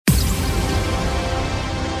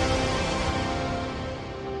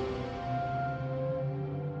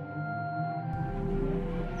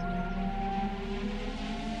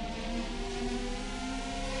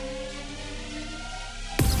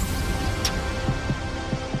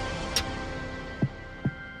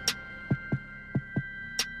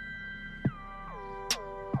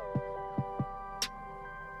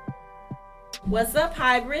What's up,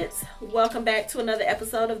 hybrids? Welcome back to another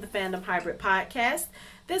episode of the Fandom Hybrid Podcast.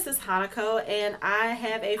 This is Hanako, and I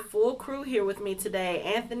have a full crew here with me today.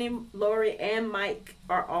 Anthony, Lori, and Mike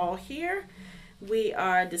are all here. We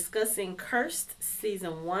are discussing Cursed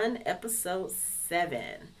Season 1, Episode 7.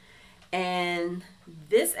 And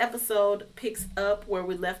this episode picks up where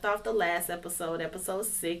we left off the last episode, Episode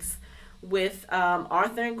 6, with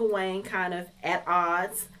Arthur and Gawain kind of at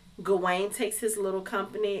odds. Gawain takes his little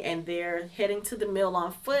company and they're heading to the mill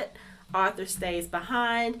on foot. Arthur stays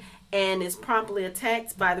behind and is promptly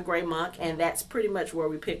attacked by the Grey Monk, and that's pretty much where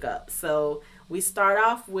we pick up. So we start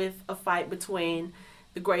off with a fight between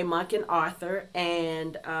the Grey Monk and Arthur,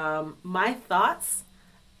 and my thoughts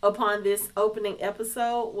upon this opening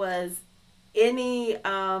episode was any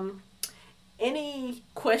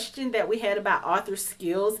question that we had about Arthur's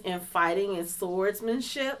skills in fighting and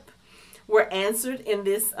swordsmanship were answered in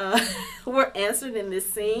this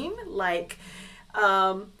scene. Like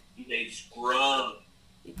he's a scrub.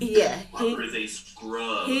 Yeah, Arthur is a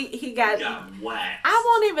scrub. He got waxed. I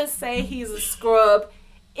won't even say he's a scrub.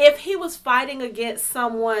 If he was fighting against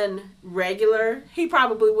someone regular, he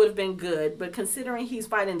probably would have been good. But considering he's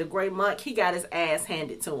fighting the Grey Monk, he got his ass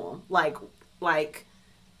handed to him, like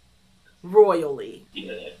royally.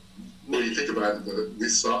 Yeah. When you think about it,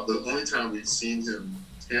 the only time we've seen him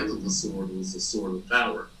handle the sword was the sword of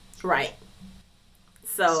power. Right.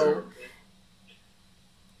 So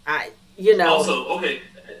Also, okay,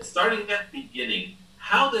 starting at the beginning,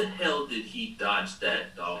 how the hell did he dodge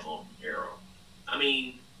that doggone arrow? I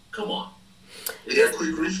mean, come on. He got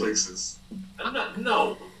quick reflexes. I'm not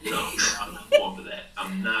going for that.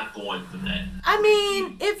 I'm not going for that. I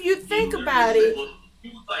mean, if you think about it,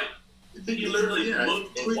 He literally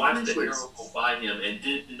looked and watched the arrow go by him and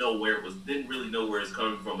didn't really know where it's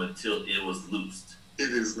coming from until it was loosed.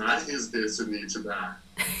 It is not his destiny to die.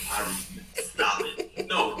 Stop it.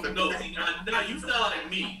 No. See, now you sound like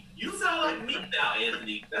me. You sound like me now,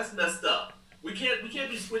 Anthony. That's messed up. We can't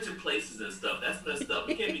be switching places and stuff. That's messed up.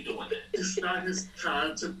 We can't be doing that. It's not his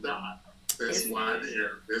time to die. That's why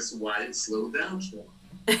it slowed down for him.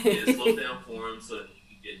 It slowed down for him so that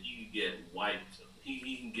he can get wiped.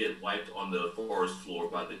 He can get wiped on the forest floor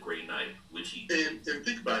by the Grey Knight, which he did. And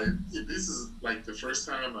think about it. This is like the first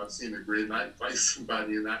time I've seen a Grey Knight fight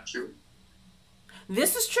somebody and not kill him.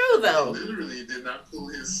 This is true, though. He literally did not pull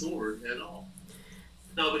his sword at all.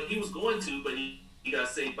 No, but he was going to, but he got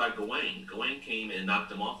saved by Gawain. Gawain came and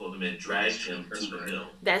knocked him off of him and dragged him to the mill.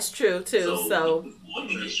 That's true, too. So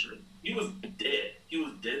he was dead. He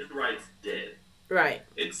was dead to rights, dead. Right.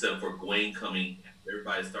 Except for Gawain coming.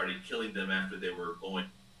 Everybody started killing them after they were going,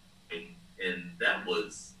 and that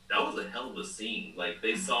was a hell of a scene. Like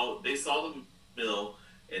they saw the mill,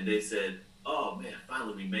 and they said, "Oh man,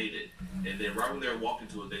 finally we made it." And then right when they're walking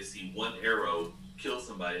to it, they see one arrow kill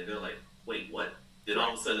somebody, and they're like, "Wait, what?" Then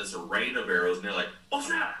all of a sudden it's a rain of arrows, and they're like, "Oh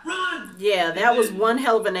snap, run!" Yeah, that was one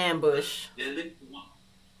hell of an ambush.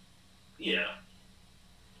 Yeah,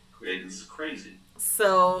 it's crazy.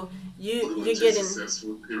 So you're getting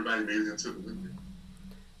successful. Everybody made it into the window.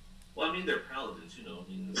 Well, I mean, they're paladins, you know. I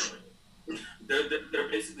mean, they're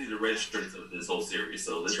basically the red shirts of this whole series.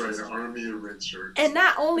 So let's try the army of red shirts. And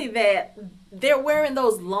not only that, they're wearing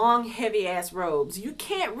those long, heavy ass robes. You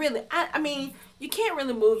can't really. I mean, you can't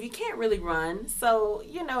really move. You can't really run. So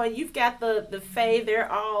you've got the Fae. They're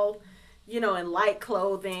all, in light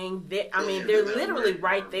clothing. They're literally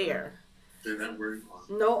right there. They're not wearing armor.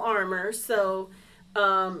 No armor. So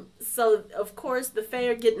of course the Fae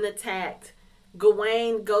are getting attacked.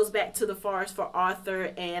 Gawain goes back to the forest for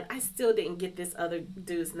Arthur, and I still didn't get this other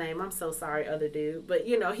dude's name. I'm so sorry, other dude. But,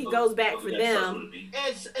 he goes back for them.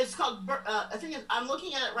 It's called, I'm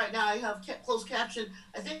looking at it right now. I have closed caption.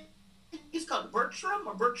 I think he's called Bertram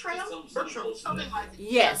or Bertram? Bertram, something like that.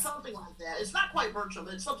 Yes. Yeah, something like that. It's not quite Bertram,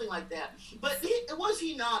 but it's something like that. But was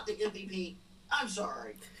he not the MVP? I'm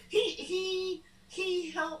sorry. He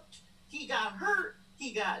helped. He got hurt.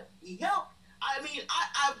 He helped. I mean,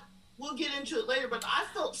 we'll get into it later, but I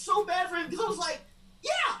felt so bad for him because I was like,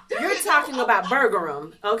 "Yeah." You're talking about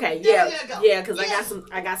Bergerum, okay? Yeah, because I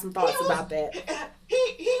got some thoughts about that.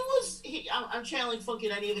 I'm channeling Funky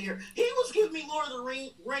 90 here. He was giving me Lord of the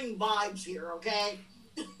Ring vibes here, okay?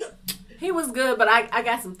 He was good, but I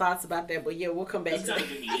got some thoughts about that. But yeah, we'll come back to that.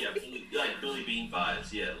 Like Billy Bean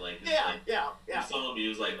vibes, yeah. You saw him, he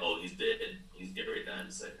was like, "Oh, he's dead. He's getting ready to die in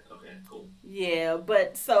a second." Okay, cool. Yeah,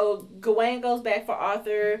 but so Gawain goes back for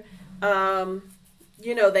Arthur.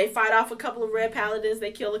 They fight off a couple of red paladins.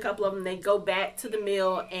 They kill a couple of them. They go back to the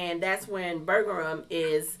mill, and that's when Bergerum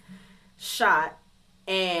is shot,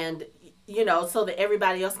 and so that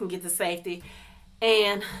everybody else can get to safety.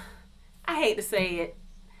 And I hate to say it,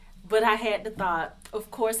 but I had the thought,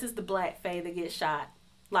 of course it's the black fae that gets shot.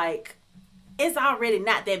 Like, it's already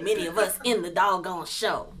not that many of us in the doggone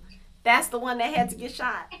show. That's the one that had to get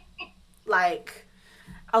shot. Like,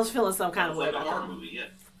 I was feeling some kind of way Like a about horror that. movie, yeah.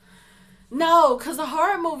 No, because a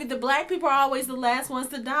horror movie, the black people are always the last ones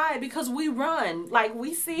to die because we run. Like,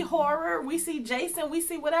 we see horror, we see Jason, we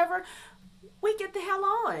see whatever. We get the hell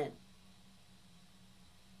on.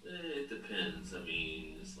 It depends. I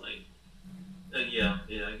mean, it's like, yeah,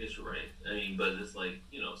 I guess you're right. I mean, but it's like,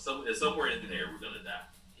 somewhere in there we're gonna die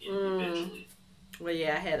eventually. Well,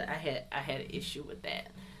 yeah, I had an issue with that,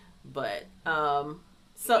 but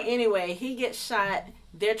so anyway, he gets shot.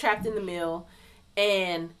 They're trapped in the mill,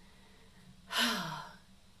 and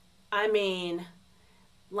I mean,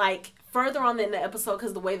 like further on in the episode,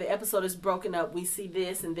 because the way the episode is broken up, we see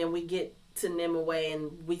this, and then we get to Nimue,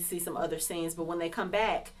 and we see some other scenes. But when they come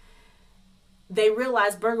back, they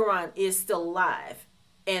realize Bergeron is still alive,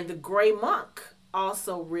 and the Gray Monk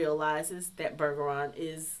also realizes that Bergeron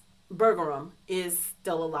is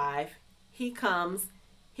still alive. He comes,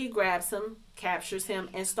 he grabs him, captures him,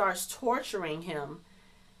 and starts torturing him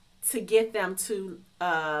to get them to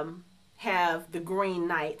have the Green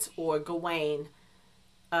Knight or Gawain,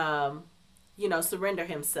 surrender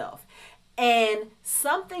himself. And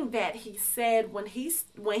something that he said when he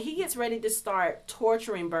gets ready to start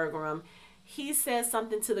torturing Bergeron, he says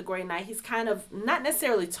something to the Grey Knight. He's kind of not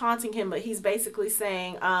necessarily taunting him, but he's basically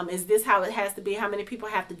saying, is this how it has to be? How many people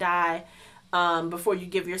have to die before you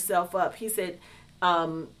give yourself up? He said,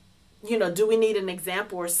 do we need an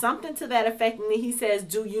example or something to that effect? And he says,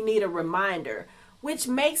 do you need a reminder? Which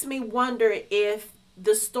makes me wonder if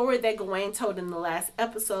the story that Gawain told in the last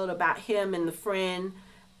episode about him and the friend,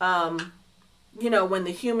 when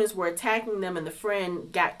the humans were attacking them and the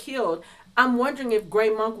friend got killed, I'm wondering if Grey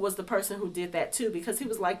Monk was the person who did that too, because he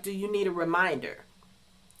was like, do you need a reminder?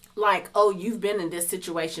 Like, oh, you've been in this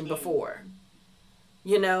situation before,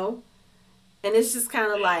 And it's just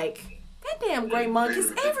kind of like, that damn Grey Monk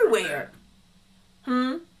is everywhere.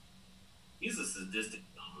 He's a sadistic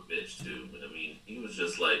son of a bitch too. I mean, he was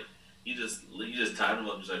just like, you just tied him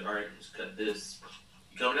up. Just like, all right, let's cut this.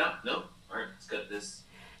 You coming out? No. All right, let's cut this.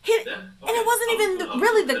 And it wasn't even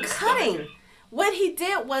really the cutting. What he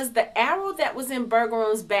did was the arrow that was in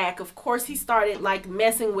Bergeron's back, of course, he started like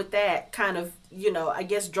messing with that, kind of, I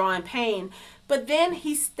guess drawing pain. But then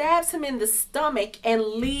he stabs him in the stomach and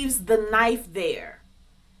leaves the knife there.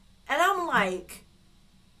 And I'm like,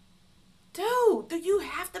 dude, do you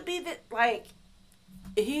have to be that? Like,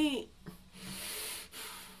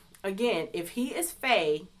 again, if he is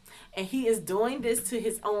Faye and he is doing this to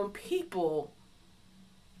his own people,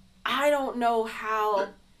 I don't know how.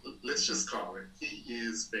 Let's just call it. He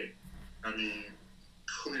is fake. I mean,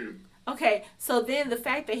 clearly. Okay, so then the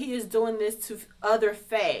fact that he is doing this to other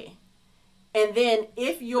Fae, and then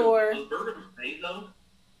if you're... Was Berger Fae though?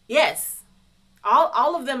 Yes.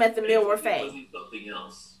 All of them at the mill were Fae. Was he something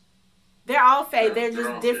else? They're all Fae. Yeah, they're they're just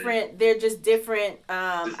all different. Fae. They're just different.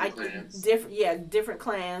 Clans. Different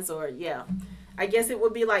clans, or yeah. I guess it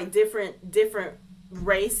would be like different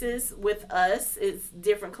races. With us, it's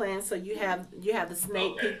different clans. So you have the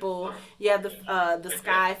snake people, you have the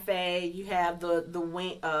sky fae, you have the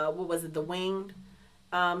wing, what was it, the winged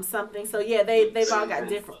something. So yeah, they've all got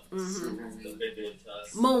different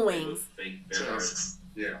moon wings. Tusks.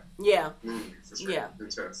 Yeah. Yeah. Yeah. The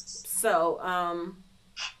tusks.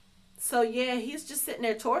 So yeah, he's just sitting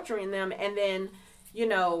there torturing them, and then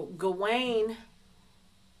Gawain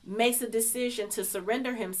makes a decision to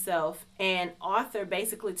surrender himself, and Arthur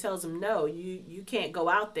basically tells him, no, you can't go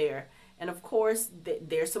out there. And of course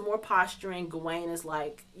there's some more posturing. Gawain is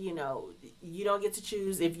like, you don't get to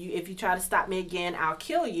choose. If you try to stop me again, I'll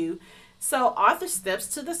kill you. So Arthur steps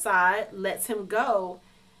to the side, lets him go,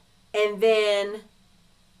 and then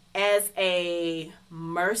as a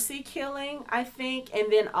mercy killing, I think,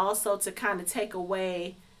 and then also to kind of take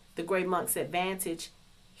away the Grey Monk's advantage,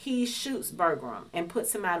 he shoots Bergeron and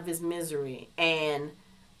puts him out of his misery. And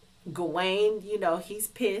Gawain, he's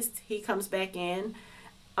pissed. He comes back in,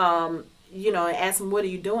 and asks him, what are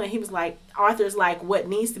you doing? He was like, Arthur's like, what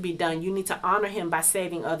needs to be done? You need to honor him by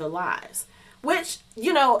saving other lives. Which,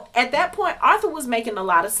 at that point, Arthur was making a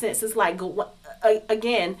lot of sense. It's like,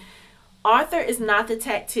 again, Arthur is not the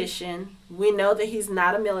tactician. We know that he's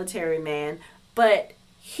not a military man, but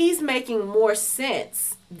he's making more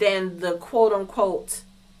sense than the quote-unquote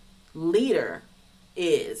leader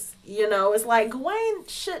is. It's like Gawain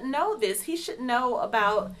should know this. He should know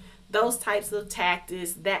about those types of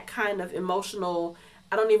tactics, that kind of emotional,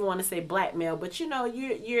 I don't even want to say blackmail, but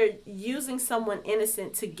you're using someone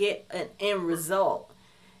innocent to get an end result.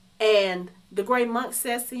 And the Grey Monk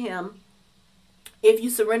says to him, if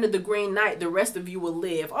you surrender the Green Knight, the rest of you will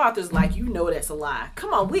live. Arthur's like, you know that's a lie.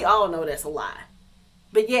 Come on, we all know that's a lie.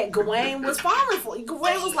 But yet Gawain was falling for it.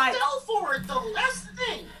 Gawain was like, fell for it though. That's the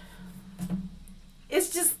thing.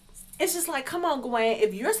 It's just like, come on, Gawain.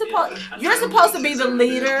 If you're supposed to be the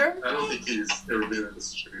leader. I don't think he's ever been in a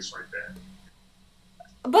situation like that.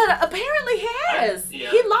 But apparently he has.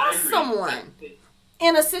 He lost someone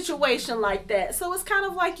in a situation like that. So it's kind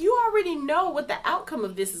of like you already know what the outcome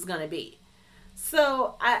of this is going to be.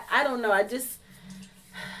 So I don't know. I just,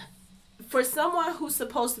 for someone who's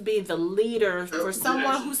supposed to be the leader, for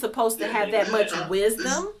someone who's supposed to have that much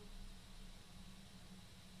wisdom.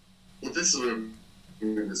 Well, this is what I'm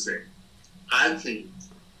going to say. I think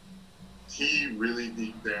he really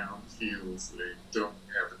deep down feels they don't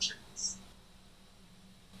have a chance.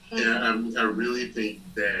 And I really think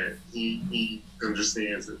that he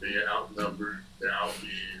understands that they are outnumbered, they're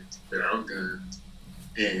outmanned, they're outgunned,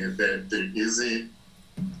 and that there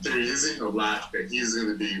isn't a lot that he's going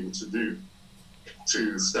to be able to do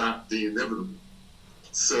to stop the inevitable.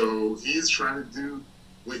 So he's trying to do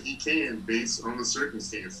what he can based on the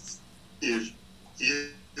circumstances. If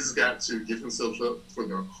he's got to give himself up for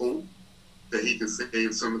the hope that he can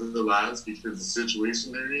save some of the lives because the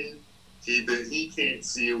situation they're in, he can't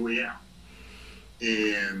see a way out.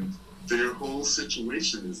 And their whole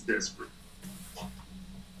situation is desperate.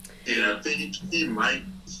 And I think he might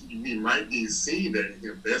be seeing that in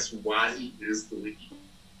him. That's why he is the way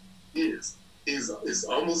he is. It's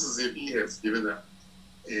almost as if he has given up.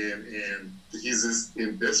 And he's just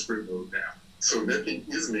in desperate mode now. So nothing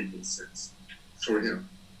is making sense for him.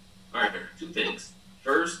 All right, two things.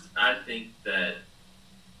 First, I think that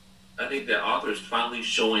Arthur is finally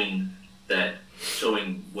showing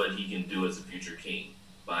what he can do as a future king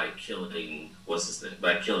by killing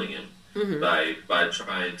him, by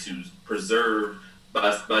trying to preserve,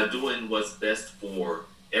 by doing what's best for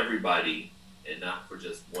everybody and not for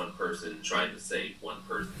just one person trying to save one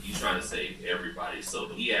person. He's trying to save everybody. So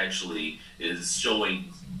he actually is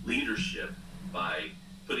showing leadership by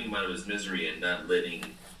putting him out of his misery and not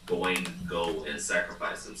letting Gawain go and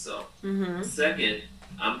sacrifice himself. Mm-hmm. Second,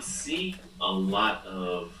 I'm seeing a lot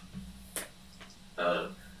of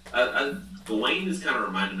Gawain is kind of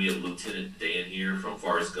reminding me of Lieutenant Dan here from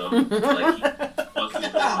Forrest Gump. Like he wants to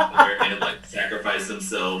go out there and like sacrifice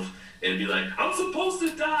himself and be like, I'm supposed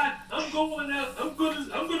to die. I'm going out. I'm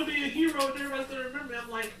gonna be a hero and everybody's gonna remember me. I'm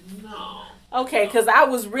like, no. Okay, because I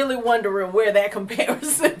was really wondering where that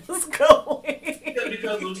comparison was going. Yeah,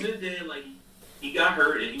 because Lieutenant Dan, like, he got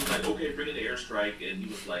hurt and he was like, okay, bring in the airstrike, and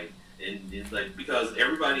he was like, and it's like, because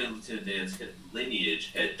everybody in Lieutenant Dan's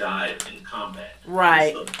lineage had died in combat.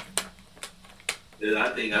 Right. So, and I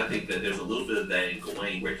think that there's a little bit of that in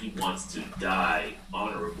Gawain where he wants to die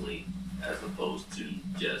honorably as opposed to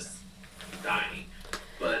just dying.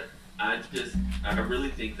 But I really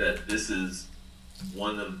think that this is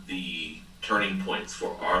one of the turning points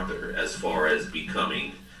for Arthur as far as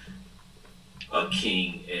becoming a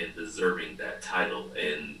king and deserving that title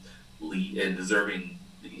and deserving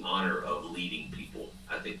the honor of leading people.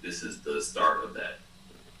 I think this is the start of that.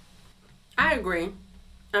 I agree.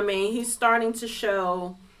 I mean, he's showing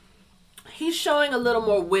a little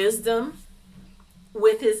more wisdom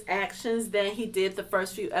with his actions than he did the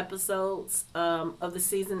first few episodes of the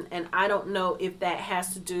season. And I don't know if that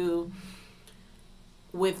has to do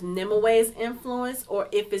with Nimue's influence or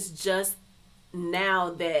if it's just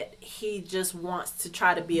now that he just wants to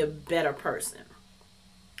try to be a better person.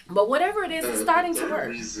 But whatever it is, it's starting to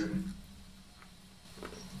work.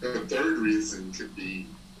 The third reason could be,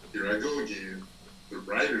 here I go again, the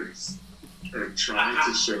writers are trying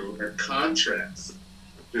to show a contrast.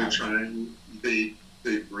 They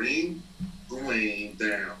bring Gawain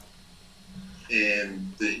down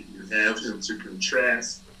and you have him to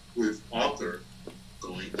contrast with Arthur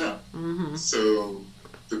going up. Mm-hmm. So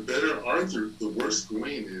the better Arthur, the worse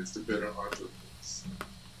Gawain is, the better Arthur is.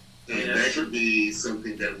 And that could be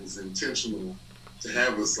something that was intentional to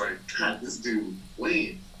have us like, God, this dude,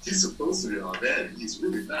 Gawain, he's supposed to be all that, and he's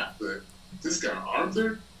really not. But this guy,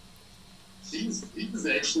 Arthur, he's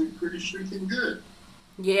actually pretty freaking good.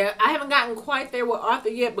 Yeah, I haven't gotten quite there with Arthur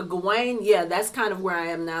yet, but Gawain, yeah, that's kind of where I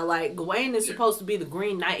am now. Like, Gawain is supposed to be the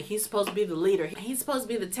Green Knight. He's supposed to be the leader. He's supposed to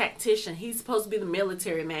be the tactician. He's supposed to be the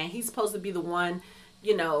military man. He's supposed to be the one,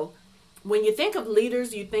 you know, when you think of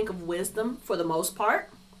leaders, you think of wisdom for the most part.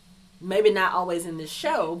 Maybe not always in this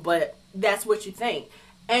show, but that's what you think.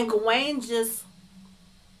 And Gawain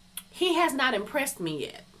he has not impressed me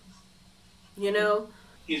yet. You know?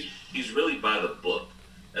 He's really by the book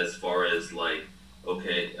as far as like,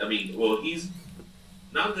 okay, I mean, well, he's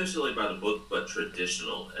not necessarily by the book, but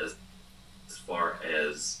traditional as far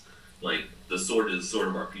as like the sword is the sword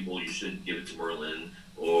of our people. You shouldn't give it to Merlin,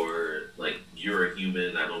 or like you're a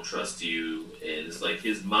human, I don't trust you. And it's like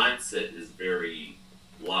his mindset is very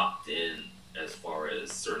locked in as far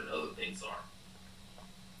as certain other things are.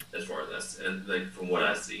 As far as that's and like from what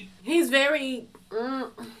I see, he's very.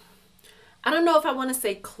 I don't know if I want to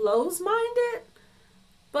say close-minded,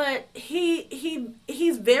 but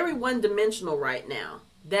he's very one-dimensional right now.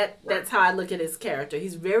 That's how I look at his character.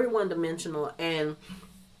 He's very one-dimensional, and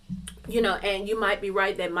and you might be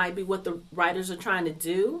right. That might be what the writers are trying to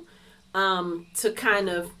do, to kind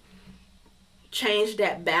of change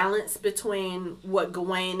that balance between what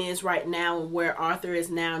Gawain is right now and where Arthur is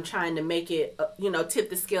now, and trying to make it, tip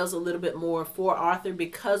the scales a little bit more for Arthur,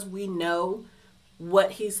 because we know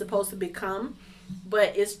what he's supposed to become.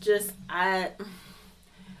 But it's just, I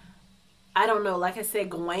don't know. Like I said,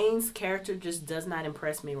 Gawain's character just does not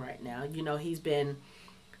impress me right now. He's been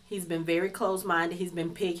very close-minded. He's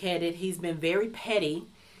been pig-headed. He's been very petty,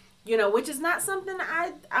 which is not something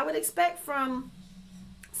I would expect from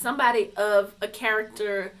somebody of a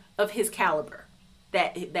character of his caliber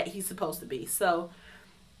that he's supposed to be. So,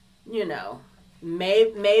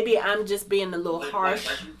 maybe I'm just being a little harsh.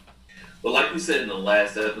 But like we said in the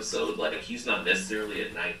last episode, like he's not necessarily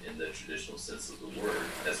a knight in the traditional sense of the word,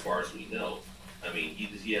 as far as we know. I mean,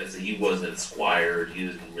 he wasn't squired. He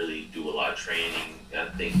doesn't really do a lot of training. I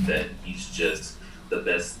think that he's just the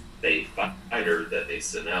best fighter that they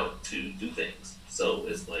sent out to do things. So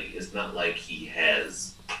it's not like he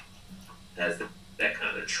has that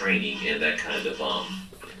kind of training and that kind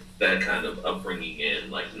of upbringing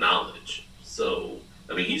and like knowledge. So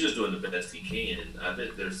I mean, he's just doing the best he can. I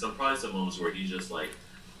bet there's probably some moments where he's just like,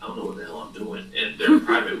 I don't know what the hell I'm doing. And there are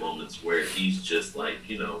private moments where he's just like,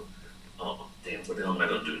 oh, damn, what the hell am I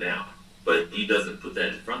going to do now? But he doesn't put that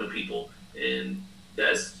in front of people. And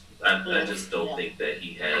I just don't think that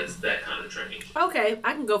he has that kind of training. Okay,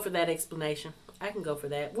 I can go for that explanation. I can go for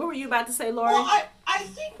that. What were you about to say, Lori? Well, I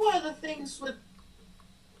think one of the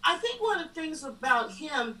things about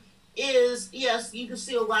him is, yes, you can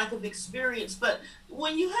see a lack of experience, but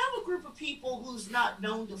when you have a group of people who's not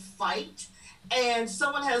known to fight, and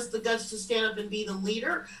someone has the guts to stand up and be the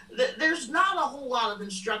leader, there's not a whole lot of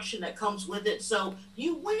instruction that comes with it, so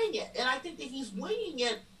you wing it. And I think that he's winging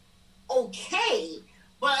it okay,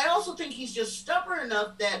 but I also think he's just stubborn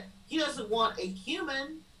enough that he doesn't want a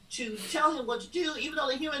human to tell him what to do, even though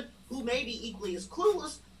the human, who may be equally as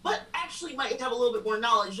clueless, but actually might have a little bit more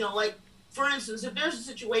knowledge. Like, for instance, if there's a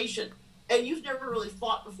situation and you've never really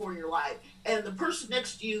fought before in your life, and the person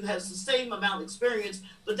next to you has the same amount of experience,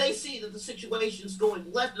 but they see that the situation's going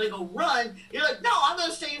left and they go run, you're like, no, I'm going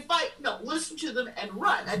to stay and fight. No, listen to them and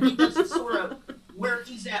run. I think that's sort of where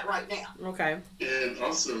he's at right now. Okay. And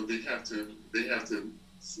also they have to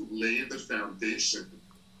lay the foundation,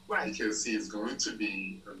 right? Because he's going to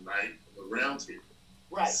be a knight of the round table,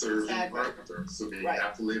 right? Serving exactly. Arthur, so they right.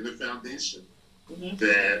 have to lay the foundation. Mm-hmm.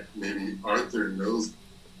 That maybe Arthur knows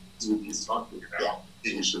what he's talking about,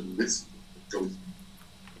 and he should listen.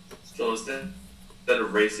 So instead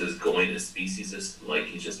of races going as species, it's like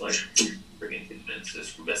he's just like bringing humans,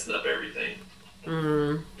 just messing up everything.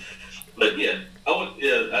 Mm. But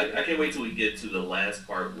I can't wait till we get to the last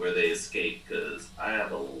part where they escape, because I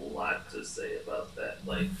have a lot to say about that.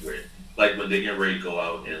 Like when they get ready to go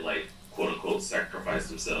out and like quote unquote sacrifice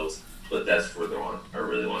themselves. But that's further on. I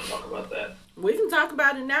really want to talk about that. We can talk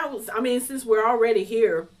about it now. I mean, since we're already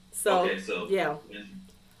here. So, okay, so yeah.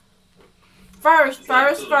 First.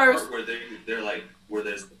 Where they're like, where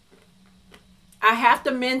there's... I have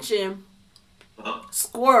to mention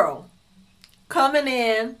Squirrel coming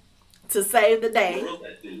in to save the day. Squirrel's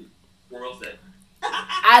that dude. Squirrel's that.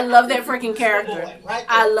 I love that freaking character.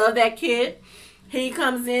 I love that kid. He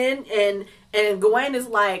comes in and Gawain is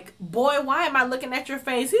like, boy, why am I looking at your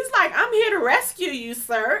face? He's like, I'm here to rescue you,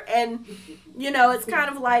 sir. And, it's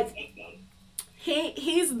kind of like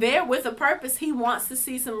he's there with a purpose. He wants to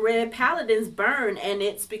see some red paladins burn. And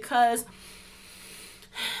it's because,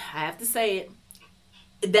 I have to say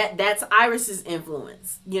it, that's Iris's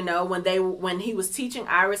influence. When he was teaching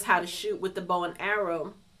Iris how to shoot with the bow and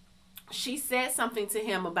arrow, she said something to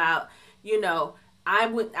him about,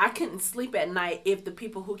 I couldn't sleep at night if the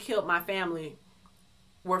people who killed my family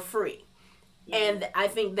were free. And I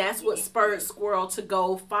think that's what spurred Squirrel to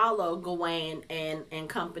go follow Gawain and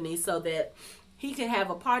company, so that he could have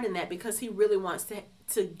a part in that, because he really wants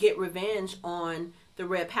to get revenge on the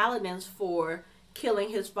Red Paladins for killing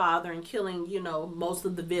his father and killing, most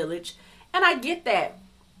of the village. And I get that.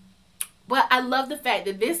 But I love the fact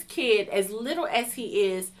that this kid, as little as he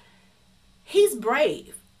is, he's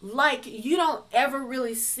brave. Like, you don't ever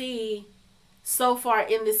really see so far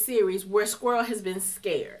in the series where Squirrel has been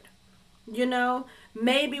scared. You know,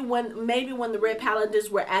 maybe when the Red Paladins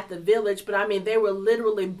were at the village, but I mean they were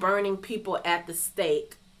literally burning people at the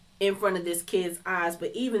stake in front of this kid's eyes.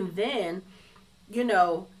 But even then, you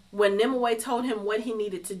know, when Nimue told him what he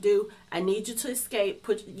needed to do, I need you to escape,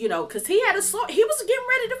 because he had a sword. He was getting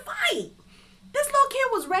ready to fight. This little kid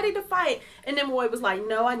was ready to fight. And Nimue was like,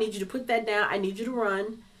 no, I need you to put that down. I need you to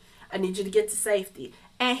run. I need you to get to safety.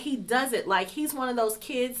 And he does it. Like, he's one of those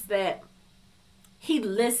kids that he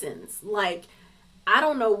listens. Like, I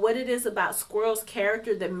don't know what it is about Squirrel's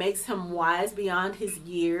character that makes him wise beyond his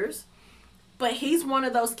years. But he's one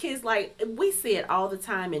of those kids, like, we see it all the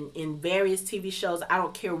time in various TV shows. I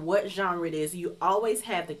don't care what genre it is. You always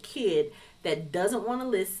have the kid that doesn't want to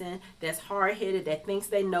listen, that's hard-headed, that thinks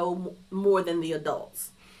they know more than the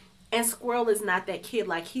adults. And Squirrel is not that kid.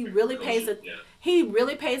 Like, he really pays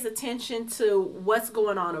attention to what's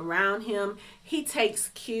going on around him. He takes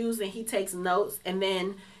cues and he takes notes. And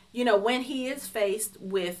then, you know, when he is faced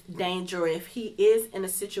with danger, if he is in a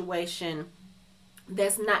situation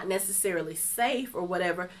that's not necessarily safe or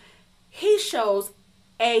whatever, he shows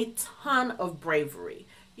a ton of bravery.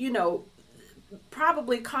 You know,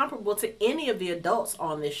 probably comparable to any of the adults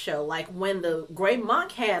on this show. Like, when the Gray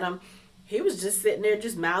Monk had him, he was just sitting there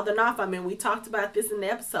just mouthing off. I mean, we talked about this in the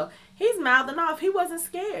episode. He's mouthing off. He wasn't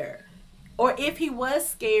scared. Or if he was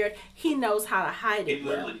scared, he knows how to hide it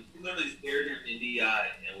well. He literally stared him in the eye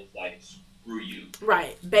and was like, screw you.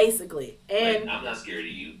 Right, basically. And like, I'm not scared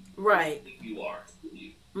of you. Right. I think you are. Screw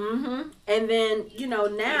you. Mm-hmm. And then, you know,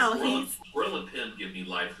 now Squirrel and Pim give me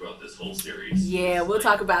life throughout this whole series. Yeah, we'll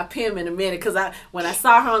talk about Pim in a minute, because when I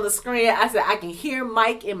saw her on the screen, I said, I can hear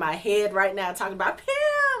Mike in my head right now talking about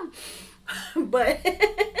Pim.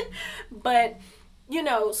 but you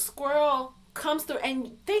know, Squirrel comes through,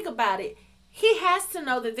 and think about it, he has to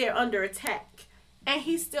know that they're under attack, and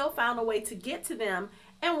he still found a way to get to them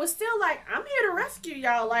and was still like, I'm here to rescue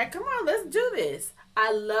y'all, like, come on, let's do this.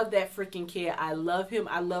 I love that freaking kid. I love him.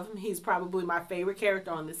 He's probably my favorite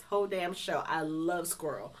character on this whole damn show. I love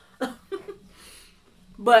Squirrel.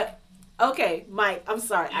 But okay, Mike, I'm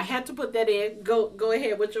sorry, I had to put that in. Go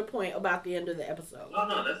ahead with your point about the end of the episode. Oh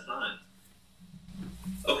no, that's fine.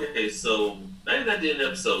 Okay, so not even at the end of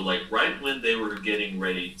the episode, like right when they were getting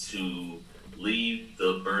ready to leave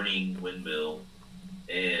the burning windmill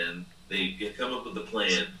and they come up with a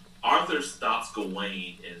plan, Arthur stops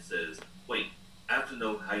Gawain and says, wait, I have to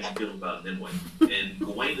know how you feel about Nimue. And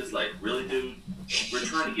Gawain is like, really, dude? We're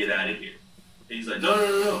trying to get out of here. And he's like,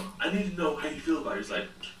 no. I need to know how you feel about her. He's like,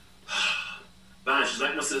 fine, she's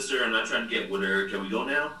like my sister. I'm not trying to get with her. Can we go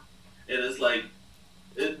now? And it's like,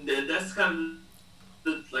 and that's kind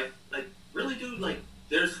of like, really, dude? Like,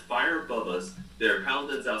 there's fire above us. There are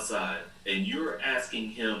paladins outside. And you're asking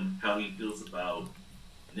him how he feels about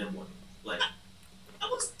Nimue. Like, that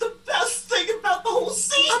was the best thing about the whole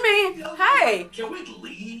scene. I mean, hey, can we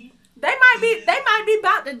leave? They might be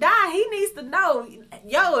about to die. He needs to know,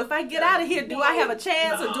 yo, if I get out of here, do I have a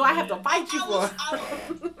chance or do I have to fight you for?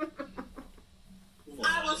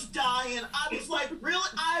 I was dying. I was like, really?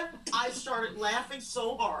 I started laughing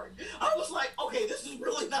so hard. I was like, okay, this is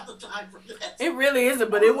really not the time for this. It really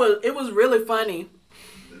isn't, but it was really funny.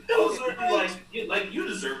 It was like you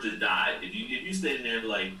deserve to die if you stand there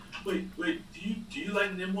like, wait, do you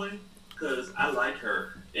like Nimue? Because I like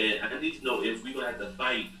her, and I need to know if we're gonna have to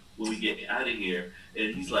fight when we get out of here.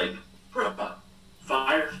 And he's like,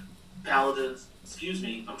 fire, paladins, excuse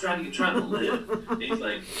me, I'm trying to live. And he's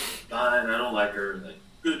like, fine, I don't like her. Like,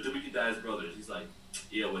 good, then we can die as brothers. He's like,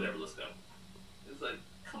 yeah, whatever, let's go. It's like,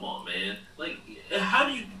 come on, man. Like, how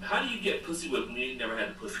do you get pussy whipped when you ain't never had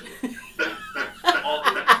a pussy whipped?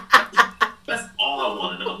 That's all I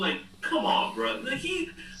want to know. I'm like, come on, bro. Like,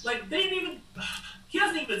 he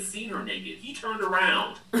hasn't even seen her naked. He turned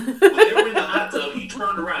around. When they were in the hot tub, he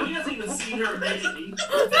turned around. He hasn't even seen her naked.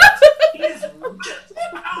 I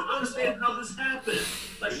don't understand how this happened.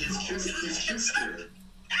 Like, he's kissed her.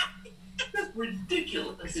 That's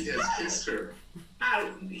ridiculous. He has kissed her.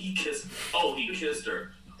 He kissed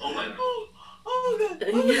her. Oh my God. Oh, God.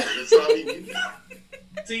 That's all he needed.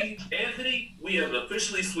 See, Anthony, we have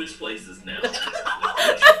officially switched places now.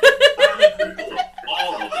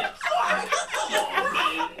 All of it. Come on,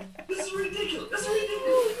 man. This is ridiculous. That's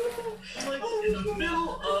ridiculous. Like, in the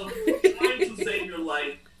middle of trying to save your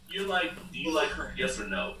life, you're like, do you like her? Yes or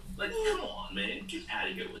no? Like, come on, man. Get out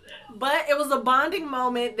of here with that. But it was a bonding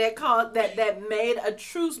moment that made a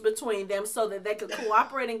truce between them so that they could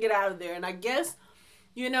cooperate and get out of there. And I guess,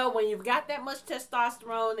 you know, when you've got that much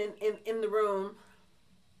testosterone in the room,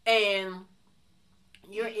 and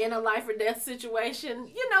you're in a life or death situation,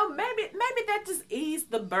 maybe that just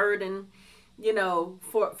eased the burden,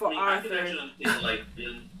 for I mean, I can Arthur. actually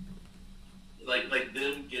understand like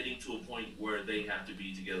them getting to a point where they have to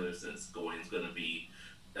be together since Gawain's gonna be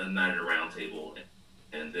a knight at a round table,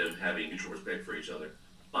 and them having mutual respect for each other.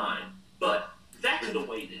 Fine, but that could have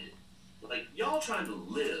waited. Like y'all trying to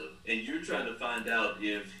live, and you're trying to find out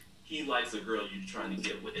if he likes a girl you're trying to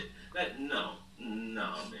get with. That no,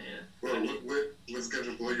 man. Well, what's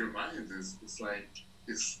gonna blow your mind is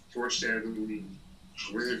it's foreshadowing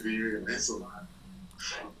Guinevere and Lancelot.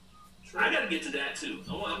 I gotta get to that too.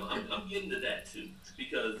 I'm getting to that too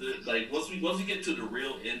because like once we get to the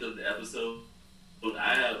real end of the episode,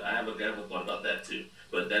 I have a thought about that too.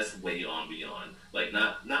 But that's way on beyond. Like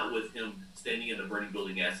not with him standing in a burning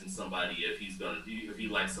building asking somebody if he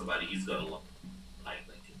likes somebody he's gonna like.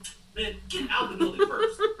 Man, get out the building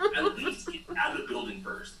first. At least get out of the building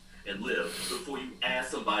first and live before you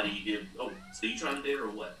ask somebody so you trying to date her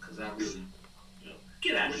or what? Because I really,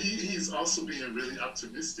 get out. Well, he's also being really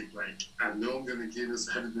optimistic. Like, I know I'm gonna get us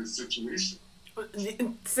out of this situation.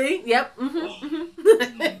 See? Yep.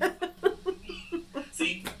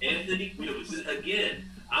 See, Anthony, again,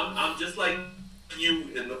 I'm just like you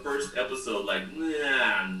in the first episode, like,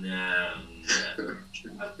 nah.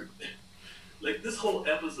 Like, this whole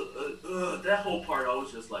episode, that whole part, I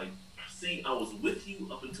was just like, see, I was with you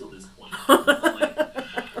up until this point. Like,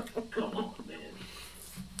 come on,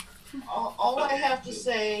 man. All I have to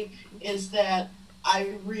say is that I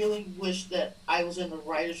really wish that I was in the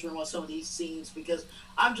writer's room on some of these scenes because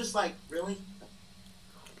I'm just like, really?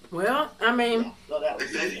 Well, I mean... Yeah, so that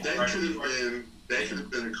could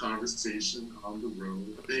have been a conversation on the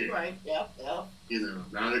road there. Right, yep.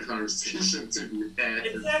 Not a conversation to be had.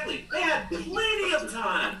 Exactly. They had plenty of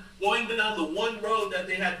time going down the one road that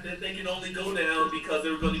they could only go down because they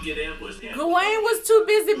were going to get ambushed. Gawain was too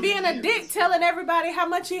busy being a dick telling everybody how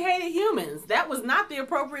much he hated humans. That was not the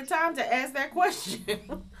appropriate time to ask that question.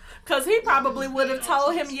 Because he probably would have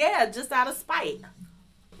told him, yeah, just out of spite.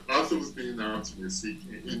 Arthur was being optimistic,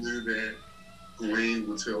 and he knew that Gawain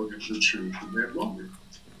would tell him the truth in that moment.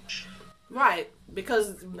 Right,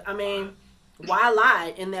 because I mean, why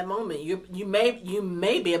lie in that moment? You may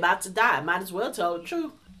be about to die. Might as well tell the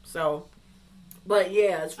truth. So, but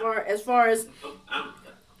yeah, as far as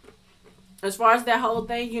that whole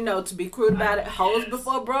thing, to be crude about it, hoes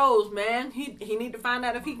before bros, man. He need to find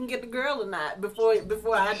out if he can get the girl or not before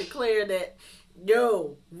I declare that.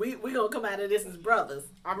 Yo, we gonna come out of this as brothers.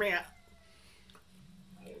 I mean,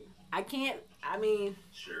 I can't. I mean,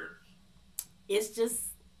 sure. That's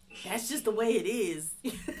just the way it is.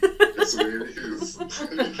 That's the way it is.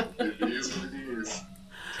 It is what it is.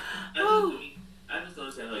 I just don't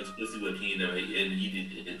understand how explicit with he and he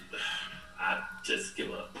did it. I just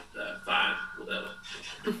give up. Fine, whatever.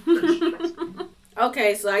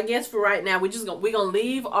 Okay, so I guess for right now we're gonna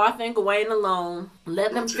leave Arthur and Gawain alone.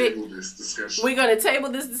 Let them table this discussion. We're gonna table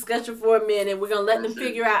this discussion for a minute. We're gonna let them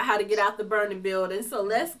figure out how to get out the burning building. So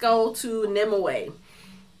let's go to Nimue.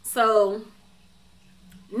 So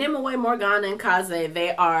Nimue, Morgana, and Kaze,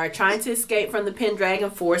 they are trying to escape from the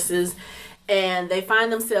Pendragon forces, and they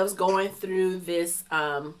find themselves going through this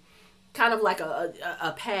kind of like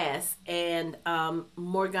a pass, and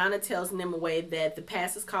Morgana tells Nimue that the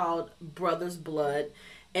pass is called Brother's Blood,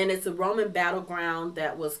 and it's a Roman battleground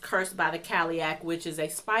that was cursed by the Kaliak, which is a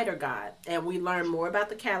spider god. And we learn more about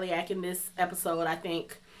the Kaliak in this episode. I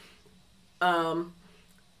think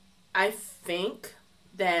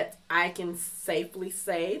that I can safely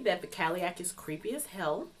say that the Kaliak is creepy as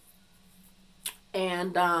hell,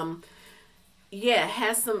 and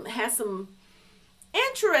has some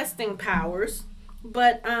interesting powers.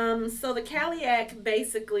 But so the Kaliak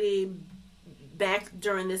basically back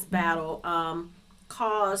during this battle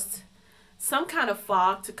caused some kind of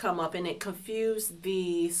fog to come up, and it confused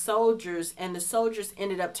the soldiers, and the soldiers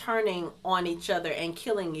ended up turning on each other and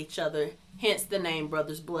killing each other, hence the name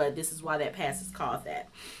Brother's Blood. This is why that pass is called that.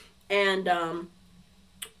 And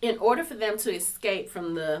in order for them to escape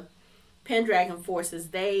from the Pendragon forces,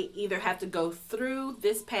 they either have to go through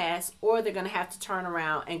this pass or they're going to have to turn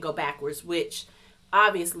around and go backwards, which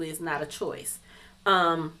obviously is not a choice.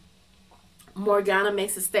 Morgana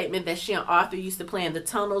makes a statement that she and Arthur used to play in the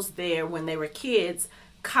tunnels there when they were kids.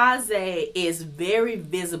 Kaze is very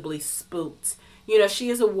visibly spooked. She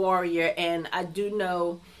is a warrior, and I do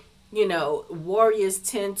know, warriors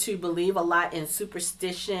tend to believe a lot in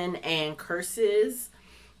superstition and curses.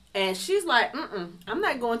 And she's like, I'm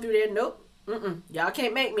not going through there. Nope. Y'all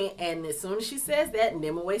can't make me. And as soon as she says that,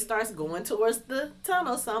 Nimue starts going towards the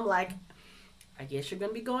tunnel. So I'm like, I guess you're going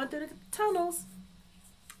to be going through the tunnels.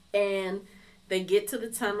 And they get to the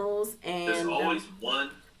tunnels, There's and always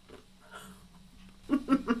one.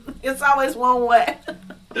 it's always one what?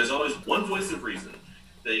 There's always one voice of reason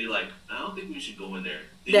that you're like, I don't think we should go in there.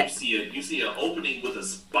 Then That- you see an opening with a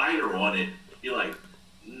spider on it. You're like,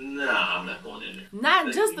 nah, I'm not going in there. Not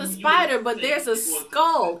Like, just the you spider, would but think there's a people would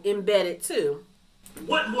skull think, embedded too.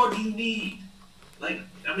 what more do you need? Like,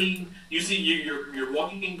 I mean, you see, you're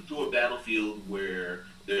walking through a battlefield where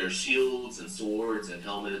there's shields and swords and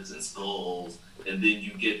helmets and skulls, and then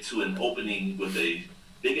you get to an opening with a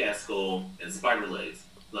big ass skull and spider legs.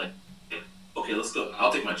 Like, okay, let's go.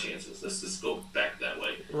 I'll take my chances. Let's just go back that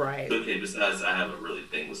way. Right. Okay, besides, I have a really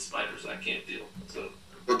thing with spiders I can't deal. So,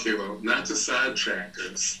 Okay, well, not to sidetrack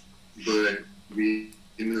us, but we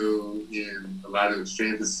know in a lot of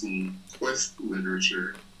fantasy quest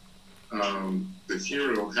literature, the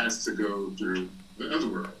hero has to go through the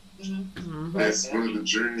underworld. Mm-hmm. That's one of the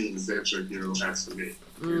journeys that your hero has to make.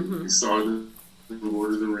 Mm-hmm. We saw it in The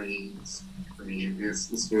Lord of the Rings. I mean,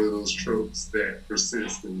 it's one of those tropes that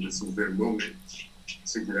persist, and this was their moment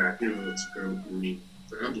to get our hero to go through the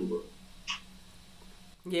underworld.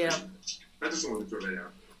 Yeah. I just wanted to throw that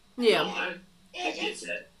out. Yeah. I get It's,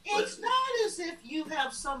 that. it's not as if you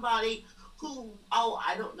have somebody who,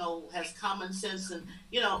 I don't know, has common sense and,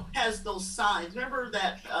 has those signs. Remember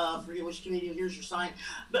that, forget which comedian, here's your sign.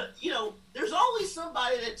 But, there's always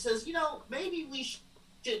somebody that says, maybe we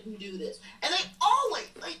shouldn't do this. And they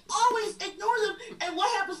always ignore them. And what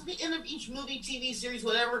happens at the end of each movie, TV series,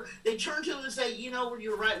 whatever, they turn to them and say,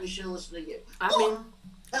 you're right, we should listen to you. I mean,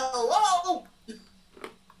 hello?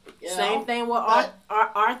 same thing with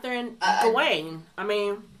Arthur and Gawain. I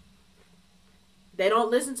mean, they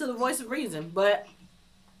don't listen to the voice of reason, but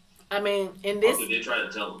I mean, in this, Also, they try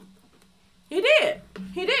to tell him. he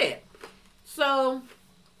did. So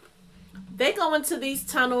they go into these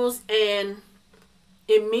tunnels, and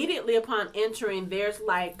immediately upon entering, there's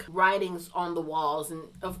like writings on the walls, and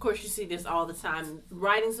of course you see this all the time,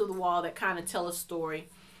 writings on the wall that kind of tell a story.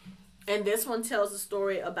 And this one tells a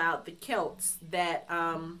story about the Celts that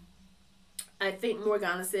I think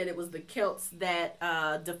Morgana said it was the Celts that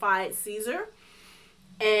defied Caesar,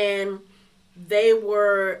 and they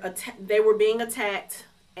were being attacked,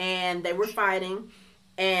 and they were fighting,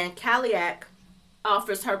 and Caliac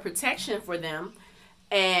offers her protection for them,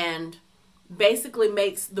 and basically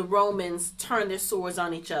makes the Romans turn their swords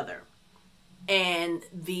on each other, and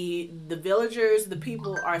the villagers, the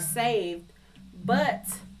people, are saved, but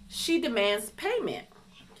she demands payment.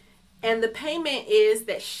 And the payment is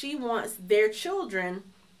that she wants their children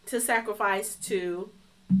to sacrifice to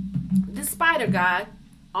the spider god,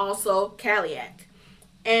 also Caliac.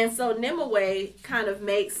 And so Nimue kind of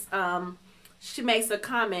makes she makes a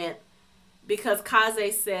comment, because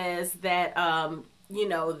Kaze says that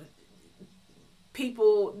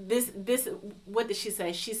people, this what did she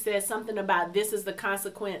say? She said something about this is the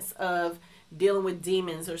consequence of dealing with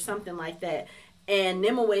demons or something like that. And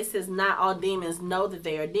Nimue says not all demons know that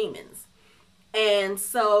they are demons. And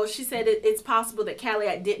so she said it's possible that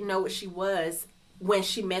Caliac didn't know what she was when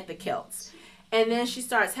she met the Celts. And then she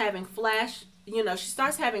starts having flashbacks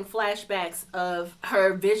of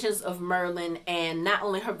her visions of Merlin, and not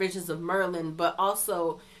only her visions of Merlin, but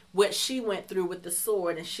also what she went through with the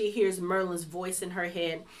sword. And she hears Merlin's voice in her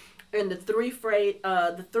head. And the three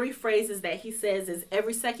phrases that he says is,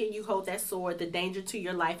 every second you hold that sword, the danger to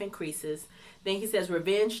your life increases. Then he says,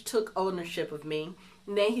 revenge took ownership of me.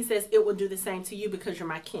 And then he says, it will do the same to you because you're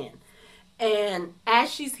my kin. And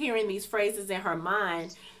as she's hearing these phrases in her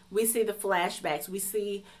mind, we see the flashbacks. We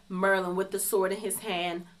see Merlin with the sword in his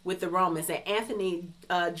hand with the Romans. And Anthony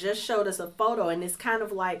just showed us a photo, and it's kind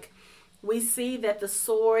of like we see that the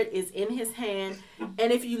sword is in his hand.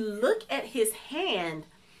 And if you look at his hand,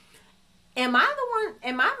 am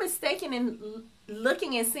I mistaken in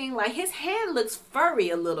looking and seeing like his hand looks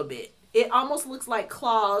furry a little bit? It almost looks like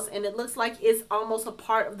claws, and it looks like it's almost a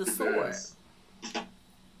part of the sword.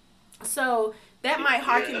 So that might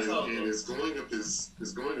harken. And it's going up his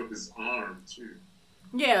arm too.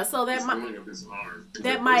 Yeah, so that might going up his arm.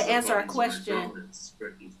 That might answer our question. But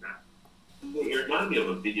he's not. It reminded me of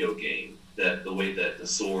a video game, that the way that the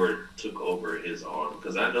sword took over his arm.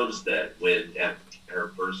 Because I noticed that when at her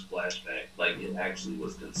first flashback, like it actually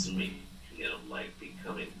was consuming him, like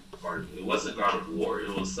becoming part of it. It wasn't God of War.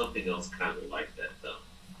 It was something else kind of like that though.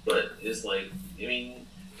 But it's like, I mean,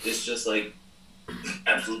 it's just like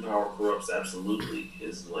absolute power corrupts absolutely.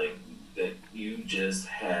 It's like that you just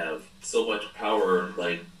have so much power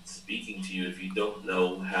like speaking to you. If you don't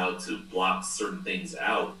know how to block certain things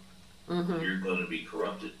out, you're going to be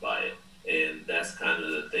corrupted by it. And that's kind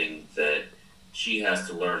of the thing that she has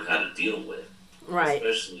to learn how to deal with. Right.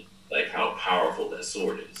 especially like how powerful that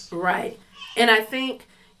sword is. Right. And I think,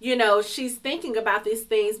 she's thinking about these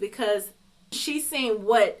things because she's seen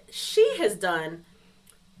what she has done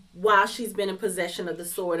while she's been in possession of the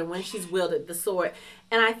sword and when she's wielded the sword.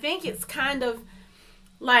 And I think it's kind of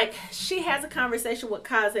like she has a conversation with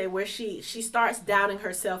Kaze where she starts doubting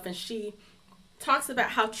herself, and she talks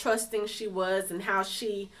about how trusting she was and how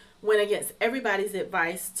she went against everybody's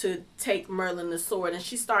advice to take Merlin the sword, and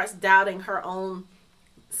she starts doubting her own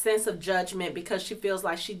sense of judgment because she feels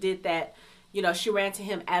like she did that. She ran to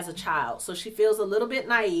him as a child, so she feels a little bit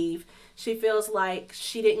naive. She feels like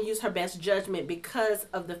she didn't use her best judgment because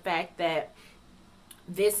of the fact that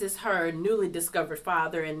this is her newly discovered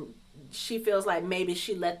father, and she feels like maybe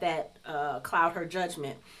she let that cloud her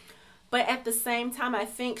judgment. But at the same time, I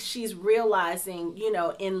think she's realizing,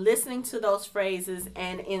 in listening to those phrases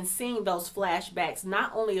and in seeing those flashbacks,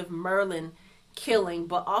 not only of Merlin killing,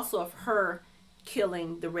 but also of her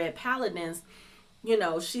killing the Red Paladins.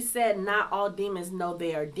 She said not all demons know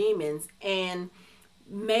they are demons. And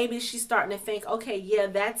maybe she's starting to think, okay, yeah,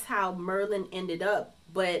 that's how Merlin ended up.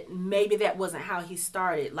 But maybe that wasn't how he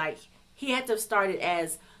started. Like, he had to have started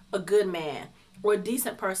as a good man or a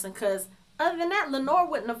decent person, because other than that, Lenore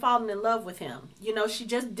wouldn't have fallen in love with him. She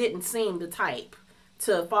just didn't seem the type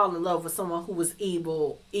to fall in love with someone who was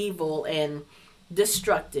evil and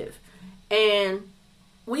destructive. And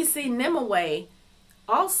we see Nimue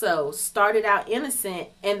also started out innocent,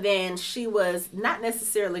 and then she was not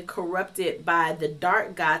necessarily corrupted by the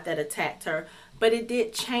dark god that attacked her, but it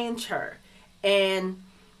did change her. And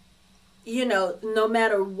no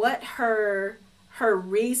matter what her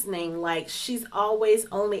reasoning, like, she's always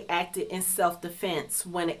only acted in self-defense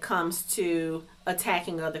when it comes to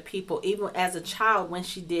attacking other people. Even as a child, when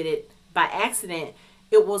she did it by accident,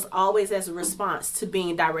 it was always as a response to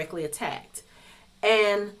being directly attacked.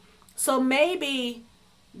 And so maybe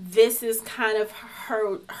this is kind of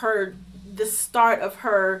the start of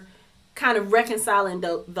her kind of reconciling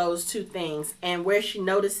those two things, and where she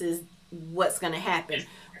notices what's going to happen.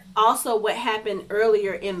 Also, what happened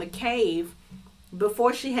earlier in the cave,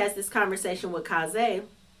 before she has this conversation with Kaze,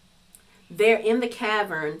 they're in the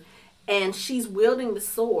cavern, and she's wielding the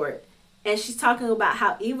sword, and she's talking about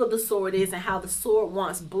how evil the sword is, and how the sword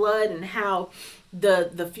wants blood, and how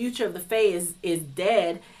the future of the Fae is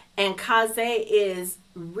dead. And Kaze is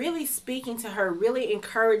really speaking to her, really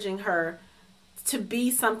encouraging her to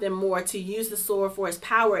be something more, to use the sword for its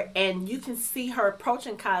power. And you can see her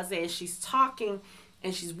approaching Kaze, and she's talking,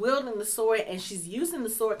 and she's wielding the sword, and she's using the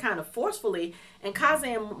sword kind of forcefully. And Kaze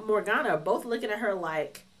and Morgana are both looking at her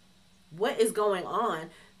like, what is going on?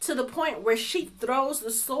 To the point where she throws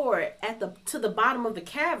the sword to the bottom of the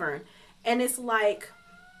cavern. And it's like,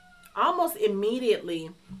 almost immediately,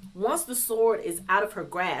 once the sword is out of her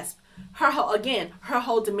grasp, her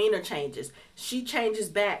whole demeanor changes. She changes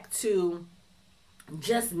back to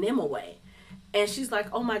just Nimue. And she's like,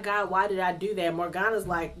 oh my God, why did I do that? Morgana's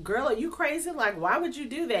like, girl, are you crazy? Like, why would you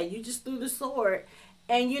do that? You just threw the sword.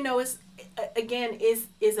 And it's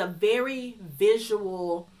a very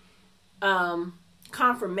visual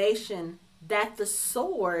confirmation that the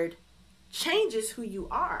sword changes who you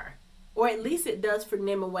are. Or at least it does for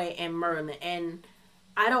Nimue and Merlin. And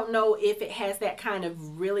I don't know if it has that kind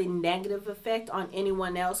of really negative effect on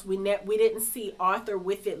anyone else. We didn't see Arthur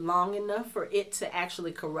with it long enough for it to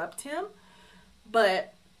actually corrupt him.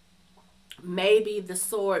 But maybe the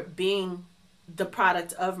sword being the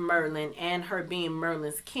product of Merlin and her being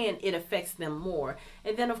Merlin's kin, it affects them more.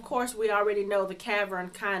 And then, of course, we already know the cavern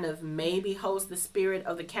kind of maybe holds the spirit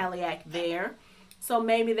of the Kaliak there. So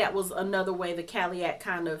maybe that was another way the Kaliak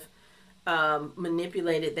kind of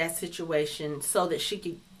manipulated that situation so that she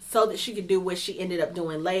could do what she ended up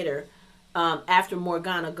doing later, after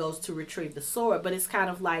Morgana goes to retrieve the sword. But it's kind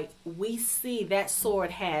of like we see that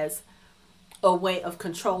sword has a way of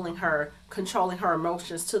controlling her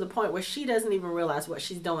emotions to the point where she doesn't even realize what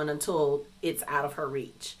she's doing until it's out of her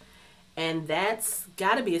reach. And that's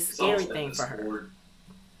got to be a scary thing for her.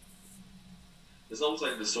 It's almost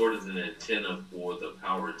like the sword is an antenna for the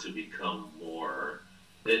power to become more.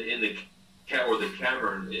 In the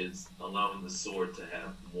cavern is allowing the sword to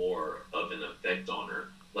have more of an effect on her.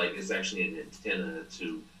 Like, it's actually an antenna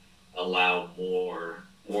to allow more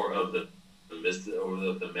of the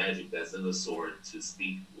magic that's in the sword to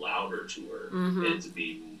speak louder to her, and to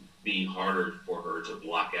be harder for her to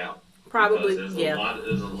block out. Probably, because yeah.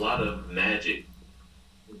 There's a lot of magic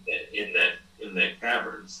in that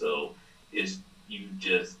cavern. So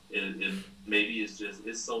maybe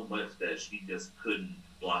it's so much that she just couldn't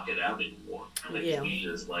block it out anymore. Like, yeah. She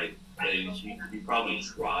just she probably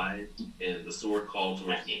tried, and the sword called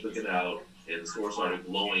to her. She took it out, and the sword started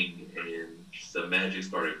glowing, and the magic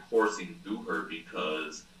started coursing through her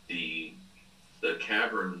because the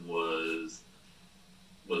cavern was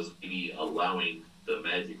maybe allowing the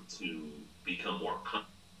magic to become more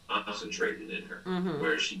concentrated in her,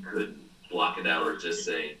 where she couldn't block it out or just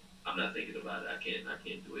say, "I'm not thinking about it. I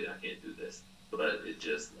can't do it. I can't do this." But it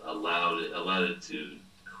just allowed it to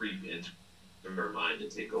creep into her mind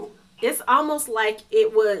and take over. It's almost like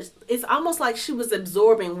it's almost like she was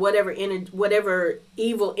absorbing whatever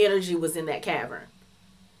evil energy was in that cavern.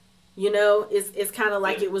 It's kind of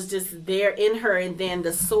like it was just there in her, and then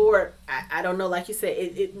the sword, I don't know, like you said,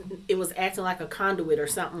 it was acting like a conduit or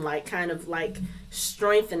something, like kind of like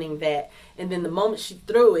strengthening that. And then the moment she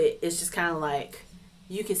threw it, it's just kind of like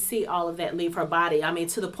you can see all of that leave her body. I mean,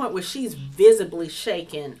 to the point where she's visibly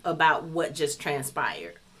shaken about what just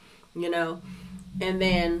transpired, And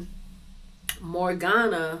then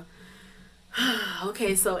Morgana.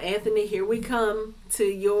 Okay, so Anthony, here we come to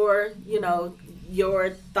your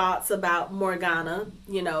thoughts about Morgana,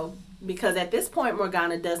 because at this point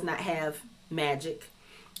Morgana does not have magic,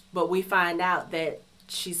 but we find out that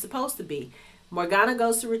she's supposed to be. Morgana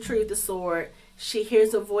goes to retrieve the sword. She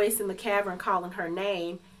hears a voice in the cavern calling her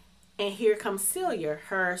name, and here comes Celia,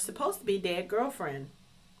 her supposed to be dead girlfriend.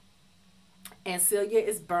 And Celia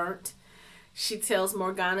is burnt. She tells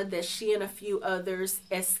Morgana that she and a few others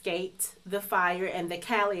escaped the fire and the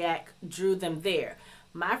Kaliak drew them there.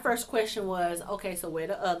 My first question was, okay, so where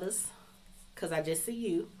the others? Because I just see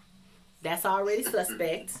you. That's already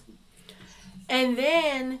suspect. And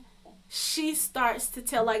then she starts to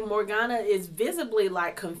tell, like, Morgana is visibly,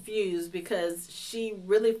 like, confused because she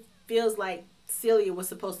really feels like Celia was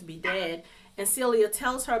supposed to be dead. And Celia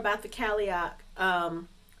tells her about the Kaliak,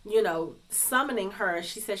 summoning her.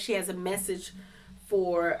 She says she has a message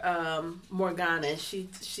for Morgana. She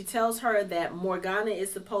tells her that Morgana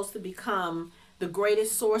is supposed to become the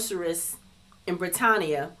greatest sorceress in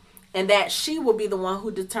Britannia, and that she will be the one who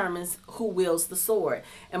determines who wields the sword.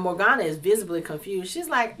 And Morgana is visibly confused. She's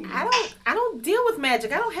like, I don't deal with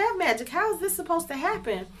magic. I don't have magic. How is this supposed to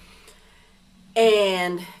happen?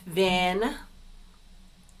 And then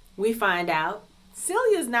we find out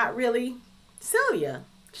Celia's not really Celia.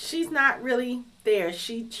 She's not really there.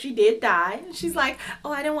 She did die. She's like,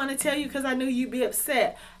 oh, I didn't want to tell you because I knew you'd be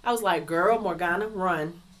upset. I was like, girl, Morgana,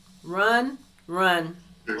 run. Run. Run.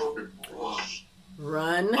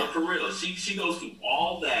 Run. But for real, she goes through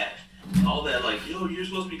all that, like, you're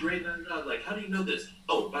supposed to be great. Like, how do you know this?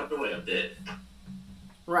 Oh, by the way, I'm dead.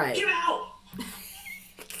 Right. Get out.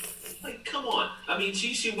 Like, come on. I mean,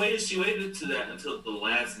 she waited to that until the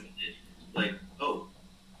last minute. Like, oh,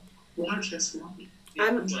 why just one?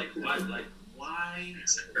 I'm like, why? Like, why?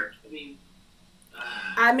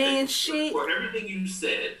 She. For everything you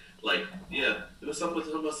said, like, yeah, some of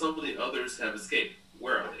the others have escaped.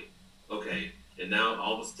 Where are they? Okay, and now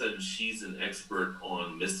all of a sudden she's an expert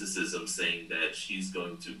on mysticism, saying that she's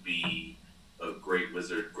going to be a great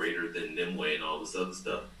wizard, greater than Nimue, and all this other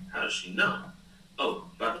stuff. How does she know? Oh,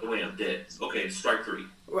 by the way, I'm dead. Okay, strike 3.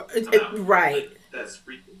 Right. That's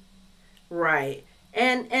freaking. Right.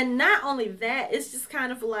 And not only that, it's just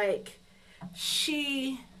kind of like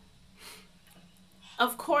she.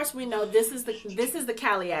 Of course, we know this is the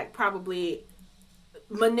Kaliak probably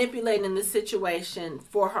manipulating the situation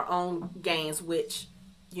for her own gains, which,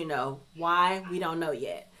 why, we don't know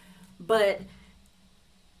yet. But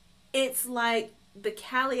it's like the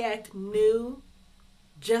Kaliak knew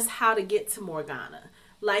just how to get to Morgana.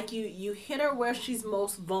 Like you hit her where she's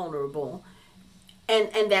most vulnerable.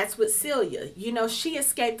 And that's with Celia. She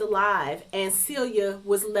escaped alive, and Celia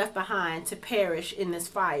was left behind to perish in this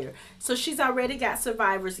fire. So she's already got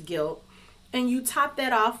survivor's guilt. And you top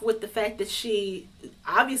that off with the fact that she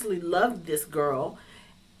obviously loved this girl.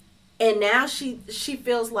 And now she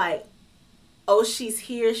feels like, oh, she's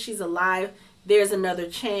here, she's alive, there's another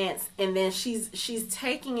chance. And then she's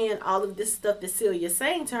taking in all of this stuff that Celia's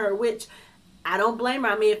saying to her, which I don't blame her.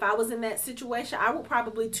 I mean, if I was in that situation, I would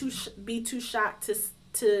probably be too shocked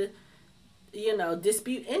to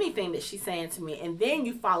dispute anything that she's saying to me. And then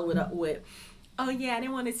you follow it up with, oh yeah, I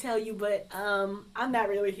didn't want to tell you, but I'm not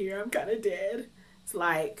really here. I'm kind of dead. It's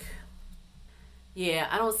like, yeah,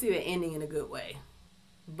 I don't see the ending in a good way.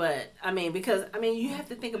 But because you have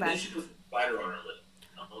to think about. And then she put a spider on her lip.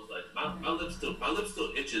 I was like, my lip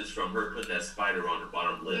still itches from her putting that spider on her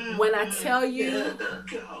bottom lip. When I tell you,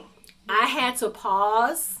 I had to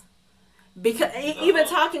pause. Because even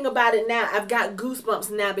talking about it now, I've got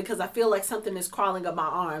goosebumps now because I feel like something is crawling up my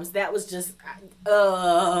arms. That was just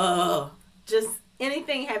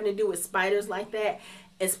anything having to do with spiders like that.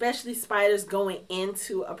 especially spiders going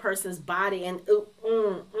into a person's body and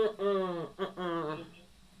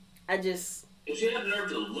I just If she had the nerve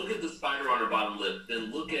to look at the spider on her bottom lip,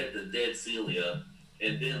 then look at the dead Celia,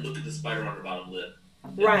 and then look at the spider on her bottom lip,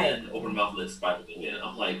 and right. then open her mouth, let the spider go in.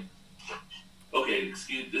 I'm like, okay,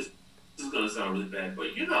 excuse this. This is gonna sound really bad,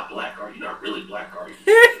 but you're not black, are you? You're not really black, are you? As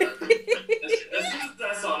soon as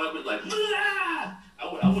I saw it, I was like, ah!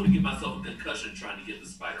 I would have given myself a concussion trying to get the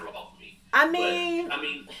spider off me. I mean,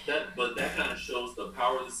 that kind of shows the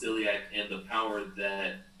power of the celiac and the power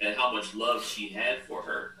that and how much love she had for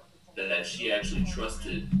her. That she actually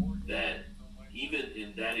trusted that even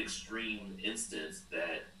in that extreme instance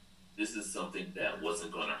that this is something that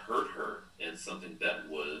wasn't going to hurt her and something that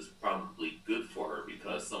was probably good for her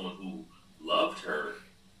because someone who loved her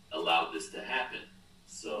allowed this to happen.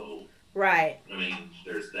 So, right. I mean,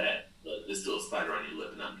 there's that. But there's still a spider on your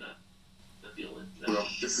lip, and I'm not feeling that. Well,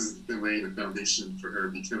 this has been laying the foundation for her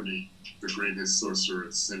becoming the greatest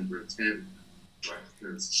sorceress in Britannia. Right.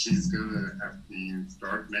 Because she's going to have to use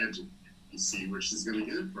dark magic. You see where she's going to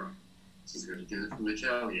get it from. She's going to get it from the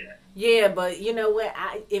Caliac. Yeah, but you know what?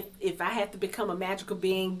 If I have to become a magical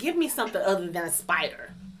being, give me something other than a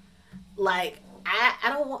spider. Like I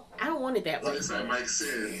don't want it that way. Like Mike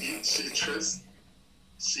said,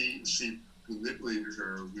 she manipulated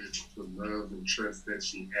her with the love and trust that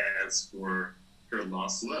she has for her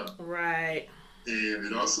lost love. Right. And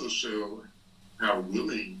it also showed how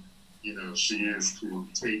willing, she is to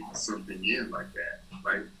take something in like that.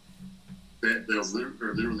 Like that was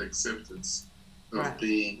her literal acceptance of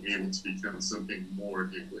being able to become something more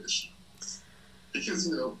than what she is. Because,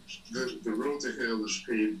 the road to hell is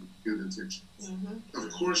paved with good intentions. Mm-hmm.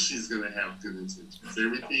 Of course she's going to have good intentions.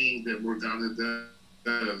 Everything that Morgana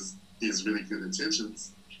does is really good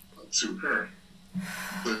intentions to her,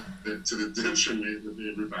 but to the detriment of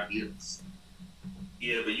everybody else.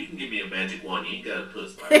 Yeah, but you can give me a magic wand. You ain't got to put a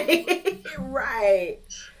spider. Right.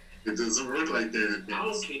 It doesn't work like that. I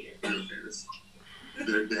don't care.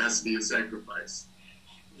 There has to be a sacrifice.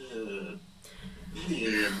 And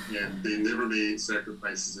they never made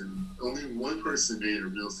sacrifices. And only one person made a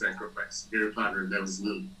real sacrifice. Harry Potter, and that was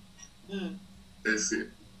Lily. That's it.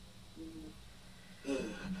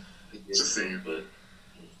 Just saying. But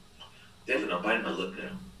David, I'm biting my lip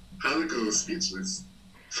now. Hanako is speechless.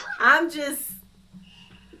 I'm just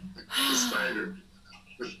the spider.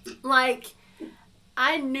 like,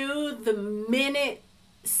 I knew the minute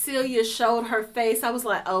Celia showed her face, I was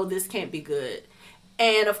like, oh, this can't be good.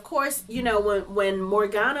 And of course, when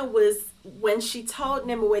Morgana when she told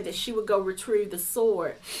Nimue that she would go retrieve the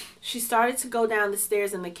sword, she started to go down the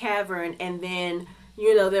stairs in the cavern, and then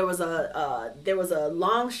there was a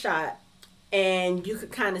long shot, and you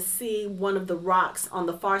could kind of see one of the rocks on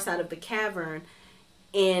the far side of the cavern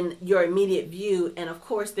in your immediate view, and of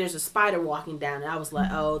course there's a spider walking down, and I was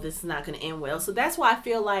like, oh, this is not going to end well. So that's why I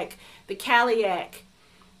feel like the Caliac,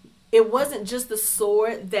 it wasn't just the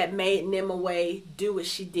sword that made Nimue do what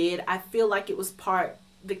she did. I feel like it was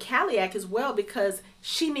the Caliac as well, because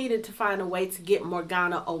she needed to find a way to get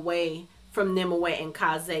Morgana away from Nimue and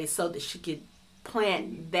Kaze so that she could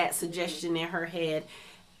plant that suggestion in her head.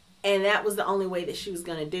 And that was the only way that she was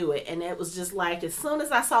going to do it. And it was just like, as soon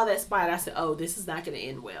as I saw that spider, I said, oh, this is not going to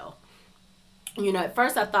end well. At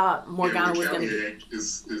first I thought Morgana was going to...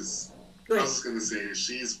 I was going to say,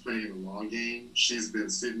 she's playing a long game. She's been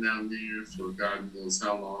sitting down there for God knows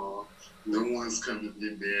how long. No one's coming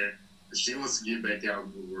in there. She wants to get back out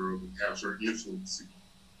in the world and have her influence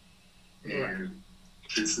again. And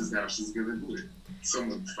this is how she's going to do it.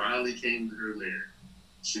 Someone finally came to her lair.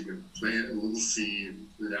 She can plant a little seed and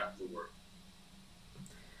put it out in the world.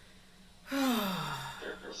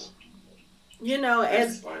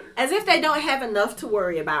 As if they don't have enough to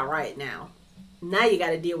worry about right now. Now you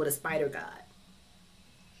got to deal with a spider god.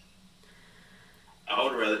 I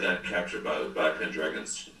would rather got captured by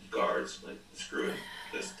Pendragon's guards. Like, screw it.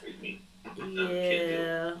 Just take me.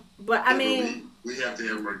 Yeah. But I mean... We have to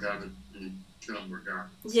have Morgana become Morgana.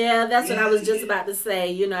 Yeah, that's what I was just about to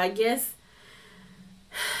say. I guess...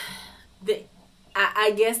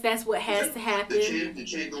 I guess that's what has to happen. You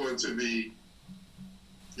can't go into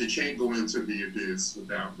the abyss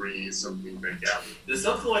without bringing something back out. Did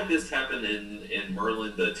something like this happen in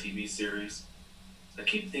Merlin, the TV series? I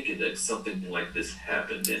keep thinking that something like this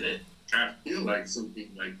happened in it. I feel like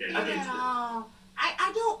something like that.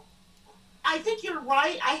 I think you're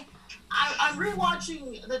right. I'm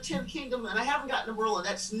rewatching the 10th Kingdom, and I haven't gotten to Merlin.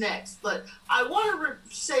 That's next. But I want to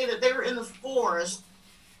say that they were in the forest,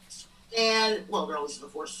 and, well, they're always in the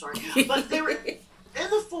forest, sorry. But they were in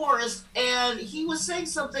the forest, and he was saying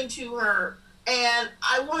something to her, And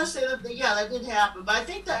I want to say that, yeah, that did happen, but I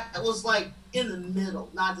think that was like in the middle,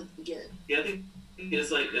 not at the beginning. Yeah, I think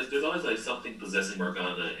it's like there's always like something possessing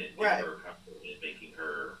Morgana and Right. her and making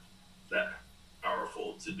her that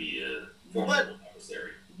powerful to be a formidable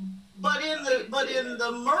adversary. But in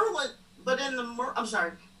the Merlin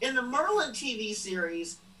TV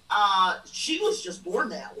series, she was just born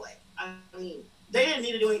that way. I mean, they didn't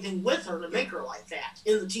need to do anything with her to make her like that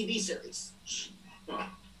in the TV series. Huh.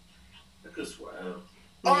 I could swear.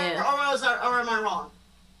 Or am I wrong?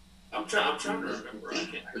 I'm trying to remember. I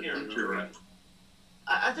can't remember. You're right.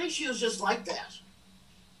 I think she was just like that.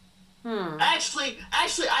 Hmm. Actually, I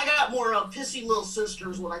got more pissy little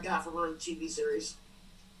sisters what I got from her in the TV series.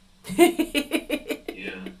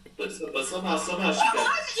 Yeah, but somehow she got.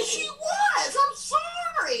 She was. I'm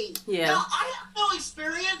sorry. Yeah. Now, I have no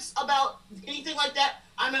experience about anything like that.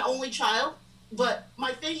 I'm an only child, but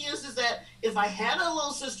my thing is that if I had a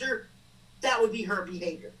little sister, that would be her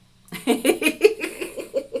behavior.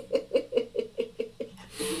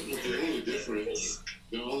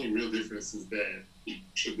 The only real difference is that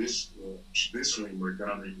traditionally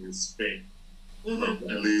Morgana is fake, Mm-hmm.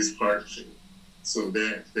 at least part fake. So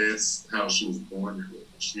that's how she was born.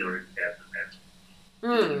 She already had the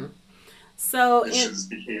magic. So She just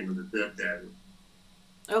became an adept at it.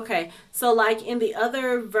 okay, so like in the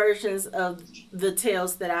other versions of the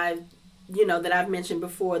tales that I've mentioned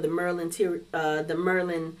before, the Merlin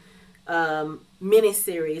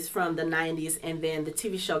miniseries from the 90s, and then the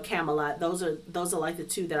TV show Camelot. Those are like the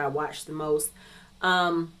two that I watched the most.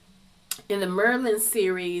 In the Merlin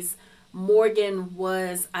series, Morgan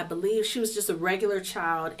was, I believe, she was just a regular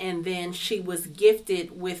child, and then she was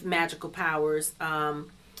gifted with magical powers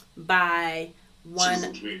by one. She was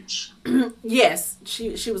a witch. Yes,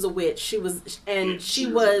 she was a witch. She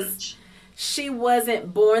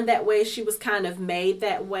wasn't born that way. She was kind of made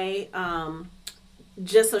that way,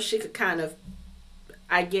 just so she could kind of,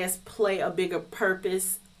 I guess, play a bigger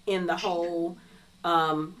purpose in the whole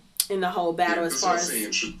battle. As far as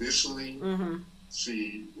saying, traditionally, mm-hmm.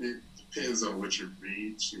 it depends on what you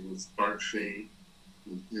read. She was part fey.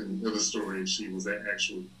 In other stories, she was an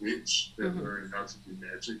actual witch that learned how to do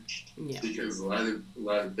magic. Yeah. Because a lot of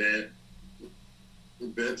that,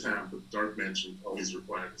 at that time, the dark magic always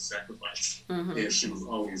required a sacrifice, and she was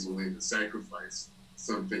always willing to sacrifice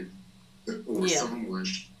something or someone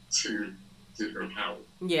to get her power.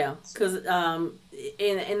 Yeah, because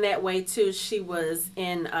in that way too, she was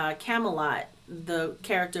in Camelot. The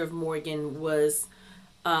character of Morgan was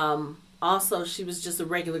also, she was just a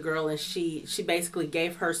regular girl, and she basically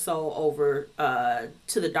gave her soul over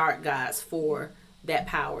to the dark gods for that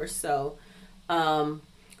power. So I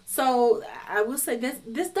will say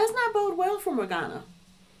this does not bode well for Morgana.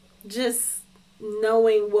 Just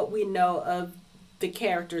knowing what we know of the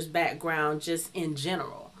character's background, just in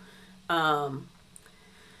general. And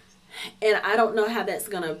I don't know how that's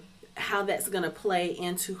gonna play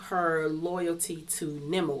into her loyalty to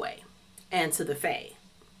Nimue and to the Fae.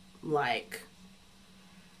 Like,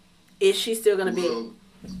 is she still gonna be? Well,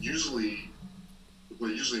 usually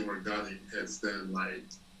Morgana has done like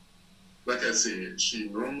I said, she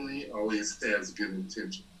normally always has good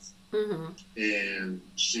intentions, and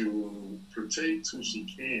she will protect who she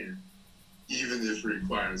can, even if it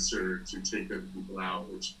requires her to take other people out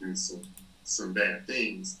or to do some bad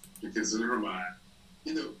things. Because in her mind,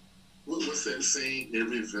 what's that saying?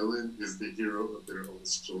 Every villain is the hero of their own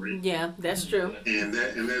story. Yeah, that's true. And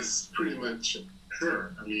that's pretty much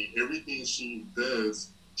her. I mean, everything she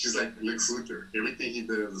does, she's like Lex Luthor. Everything he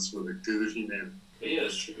does is for the good of humanity. Yeah,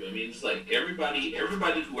 it's true. I mean, it's like everybody,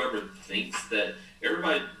 whoever thinks that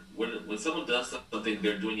when someone does something,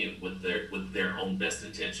 they're doing it with their own best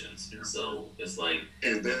intentions. Yeah. So it's like,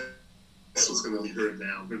 and that's what's going to lead her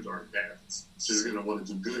down her dark paths. She's going to want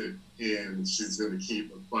to do good, and she's going to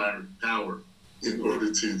keep acquiring power in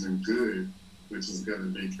order to do good, which is going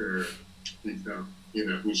to make her become,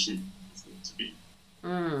 who she is going to be.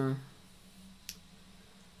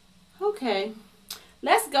 Okay.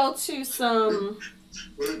 Let's go to some.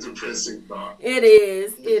 What a depressing thought. It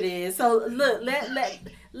is. So look,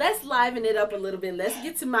 let's liven it up a little bit. Let's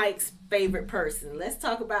get to Mike's favorite person. Let's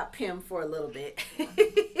talk about Pym for a little bit.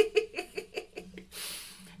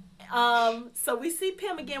 So we see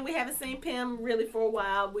Pym again. We haven't seen Pym really for a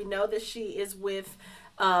while. We know that she is with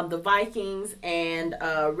the Vikings and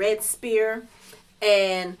Red Spear,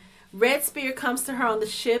 and Red Spear comes to her on the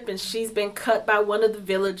ship, and she's been cut by one of the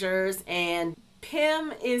villagers, and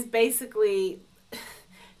Pym is being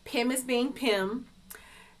Pym.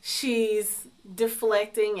 She's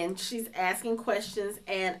deflecting and she's asking questions,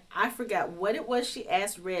 and I forgot what it was she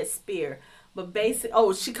asked Red Spear, But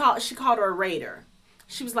she called her a raider.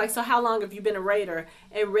 She was like, so how long have you been a raider?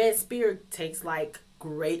 And Red Spear takes like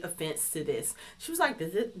great offense to this. She was like,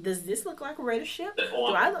 does this look like a raider ship? Do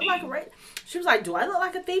I look like a raider? She was like, do I look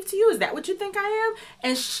like a thief to you? Is that what you think I am?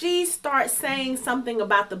 And she starts saying something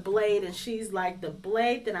about the blade, and she's like, the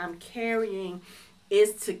blade that I'm carrying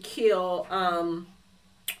is to kill,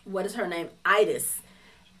 what is her name? Itis.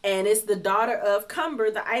 And it's the daughter of Cumber,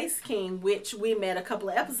 the Ice King, which we met a couple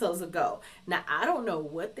of episodes ago. Now, I don't know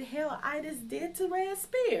what the hell Itis did to Red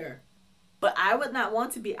Spear, but I would not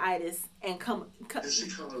want to be Itis and come. Did she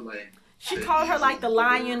call her like? She called her like the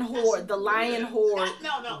lion horde. The lion horde.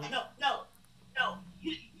 No.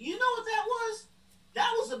 You know what that was?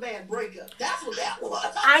 That was a bad breakup. That's what that was.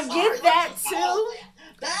 I get that too.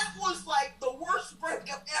 That was like the worst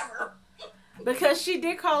breakup ever. Because she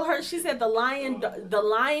did call her, she said the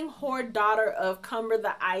lion horde daughter of Cumber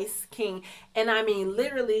the Ice King. And I mean,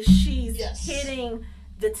 literally, she's hitting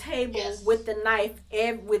the table with the knife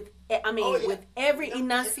with every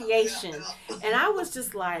enunciation. And I was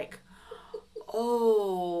just like,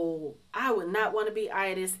 oh, I would not want to be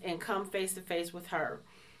Itis and come face to face with her.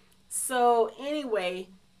 So anyway.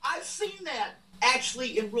 I've seen that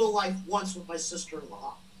actually in real life once with my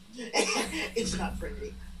sister-in-law. It's not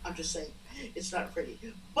pretty. I'm just saying. It's not pretty.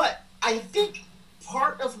 But I think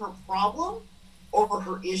part of her problem or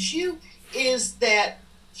her issue is that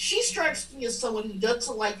she strikes me as someone who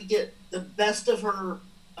doesn't like to get the best of her,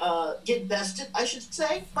 get bested, I should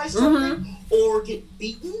say, by something, or get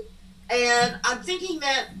beaten. And I'm thinking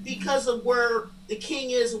that because of where the king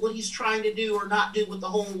is and what he's trying to do or not do with the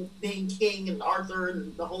whole being king and Arthur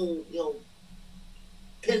and the whole,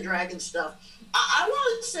 Pendragon stuff, I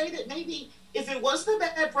want to say that maybe if it wasn't a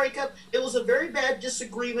bad breakup, it was a very bad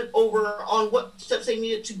disagreement on what steps they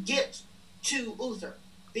needed to get to Uther.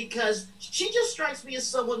 Because she just strikes me as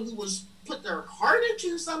someone who was put their heart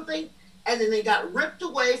into something, and then they got ripped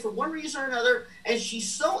away for one reason or another, and she's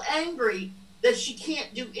so angry that she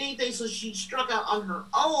can't do anything, so she struck out on her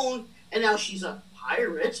own, and now she's a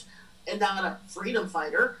pirate and not a freedom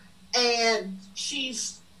fighter, and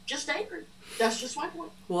she's just angry. That's just my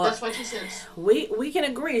point. Well, that's what she says. We can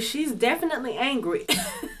agree. She's definitely angry.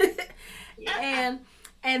 and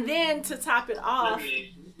then to top it off,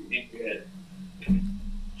 she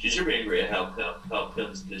should be angry at how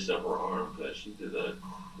Pim stitched up her arm because she did a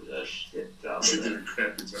shit job. She did a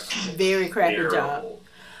crappy job. Very crappy job.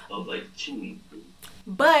 I was like, gee.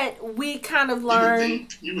 But we kind of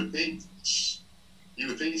learned. You would think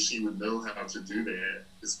she would know how to do that,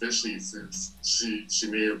 especially since she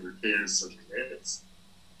may have repaired some nets,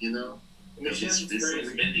 I mean, she has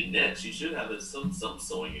experience mending nets. She should have some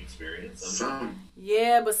sewing experience.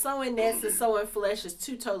 Yeah, but sewing nets and sewing flesh is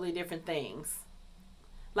two totally different things.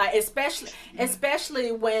 Like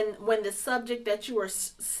especially when the subject that you are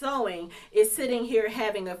sewing is sitting here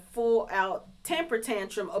having a full out temper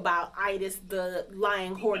tantrum about Itis, the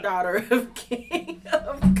lion whore daughter of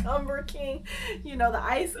Cumber King, the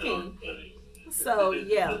Ice King. So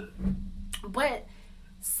yeah, but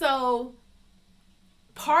so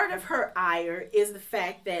part of her ire is the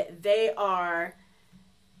fact that they are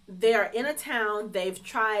in a town. They've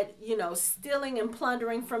tried, stealing and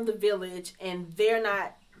plundering from the village, and they're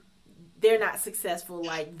not successful.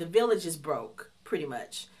 Like, the village is broke pretty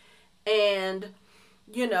much. And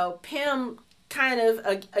Pim kind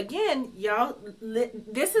of, again, y'all,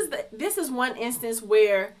 this is one instance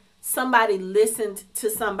where somebody listened to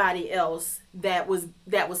somebody else that was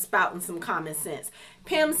spouting some common sense.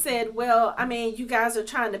 Pim said, well, I mean, you guys are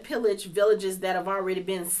trying to pillage villages that have already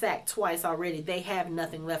been sacked twice already. They have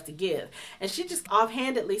nothing left to give. And she just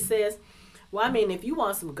offhandedly says, well, I mean, if you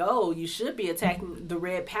want some gold, you should be attacking the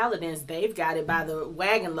Red Paladins. They've got it by the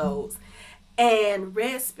wagon loads. And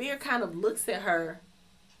Red Spear kind of looks at her,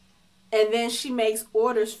 and then she makes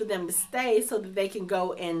orders for them to stay so that they can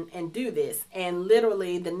go and do this. And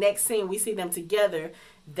literally the next scene, we see them together.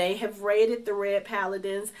 They have raided the Red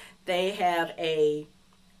Paladins. They have a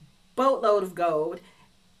boatload of gold.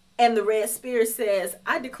 And the Red Spear says,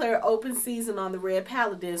 I declare open season on the Red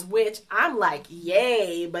Paladins, which I'm like,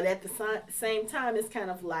 yay. But at the same time, it's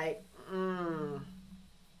kind of like, I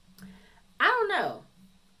don't know.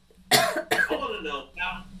 I want to know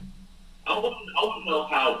how. I want to know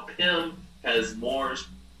how Pim has more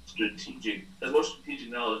strategic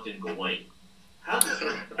knowledge than Gawain. How does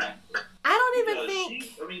that? I don't even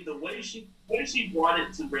think. The way she brought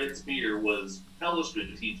it to Red Spear was hella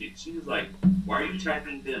strategic. She was like, "Why are you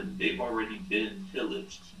attacking them? They've already been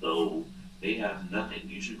pillaged, so they have nothing.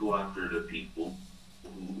 You should go after the people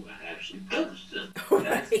who actually pillaged them."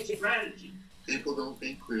 That's the strategy. people don't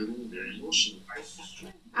think clearly. They're emotional.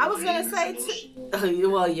 I was gonna say,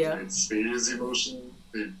 well, yeah. Spade is emotional.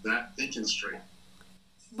 They're not thinking straight.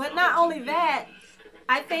 But not only that,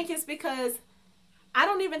 I think it's because I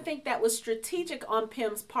don't even think that was strategic on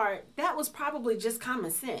Pim's part. That was probably just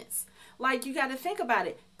common sense. Like, you got to think about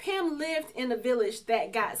it. Pim lived in a village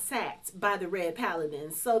that got sacked by the Red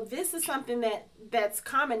Paladins. So this is something that's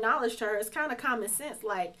common knowledge to her. It's kind of common sense.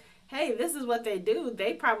 Like, hey, this is what they do.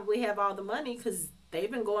 They probably have all the money because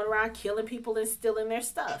they've been going around killing people and stealing their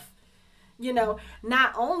stuff. You know,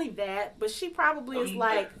 not only that, but she probably is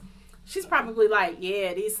like, she's probably like,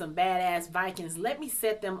 yeah, these some badass Vikings. Let me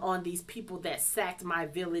set them on these people that sacked my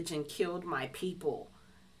village and killed my people.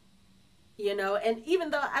 You know, and even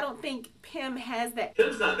though I don't think Pim has that.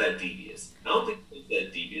 Pim's not that devious. I don't think Pim's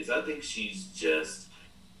that devious. I think she's just.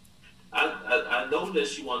 I know that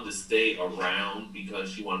she wanted to stay around because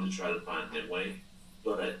she wanted to try to find Midway,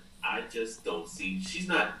 but I just don't see. She's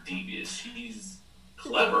not devious. She's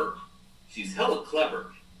clever. She's hella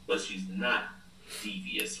clever, but she's not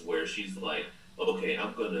devious where she's like, okay,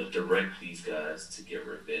 I'm going to direct these guys to get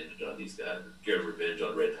revenge on these guys, get revenge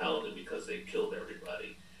on Red Paladin because they killed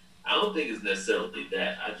everybody. I don't think it's necessarily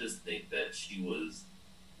that. I just think that she was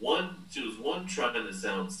one trying to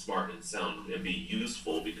sound smart and be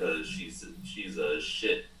useful because she's a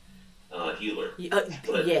shit healer.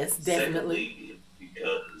 Yes, definitely. Secondly,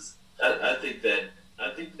 because I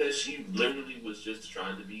think that she literally was just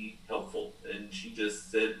trying to be helpful, and she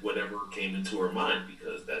just said whatever came into her mind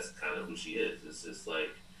because that's kind of who she is. It's just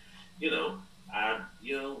like, why are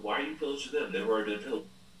you pillaging them? They've already been pillaged.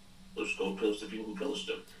 Let's go pillage the people who pillaged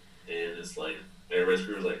them. And it's like,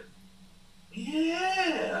 everybody's like,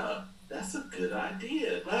 yeah, that's a good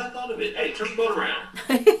idea. Glad I thought of it. Hey, turn the boat around.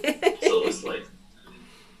 So it's like,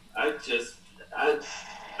 I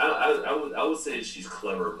would say she's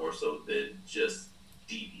clever more so than just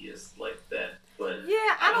devious like that. But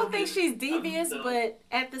yeah, I don't think she's devious, but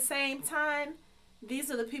at the same time,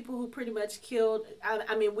 these are the people who pretty much killed.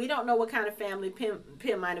 I mean, we don't know what kind of family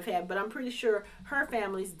Pim might have had, but I'm pretty sure her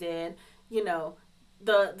family's dead. You know,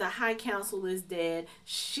 the High Council is dead.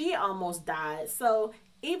 She almost died. So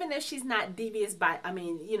even if she's not devious by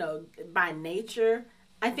nature,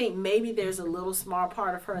 I think maybe there's a little small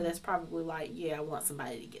part of her that's probably like, yeah, I want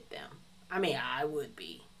somebody to get them. I mean, I would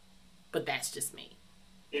be, but that's just me.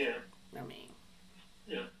 Yeah. I mean.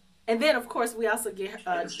 Yeah. And then of course we also get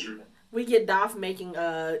Dolph making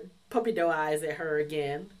puppy doe eyes at her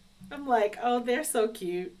again. I'm like, oh, they're so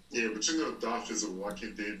cute. Yeah, but Dolph is a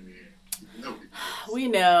walking dead man. We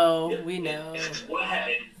know. And what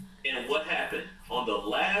happened on the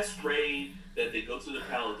last raid that they go to the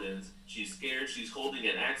Paladins? She's scared. She's holding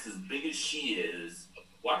an axe as big as she is.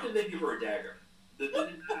 Why couldn't they give her a dagger? They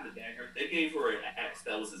didn't have a dagger. They gave her an axe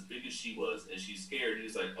that was as big as she was, and she's scared. And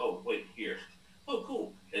he's like, "Oh, wait, here. Oh,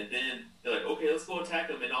 cool." And then they're like, "Okay, let's go attack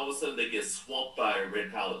them." And all of a sudden, they get swamped by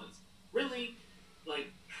Red Paladins. Really?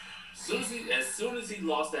 Like, as soon as he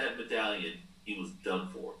lost that medallion, he was done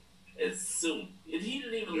for. As soon, and he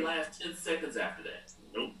didn't even last 10 seconds after that.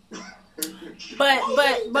 Nope. But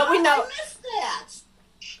we know. I missed that.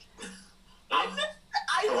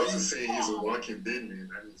 I wasn't saying he's a walking dead man.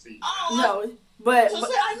 I didn't see. No, but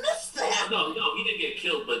I missed that. No, he didn't get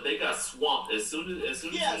killed, but they got swamped as soon as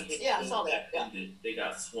I saw that. Yeah. They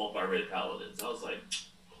got swamped by Red Paladins. I was like,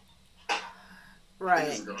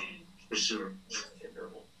 right. For sure.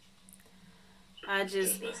 I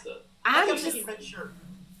just messed up. I'm just.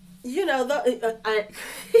 You know,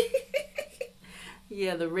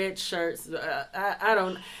 yeah, the red shirts.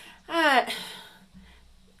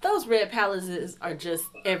 Those Red Paladins are just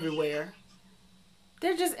everywhere.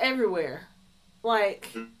 They're just everywhere.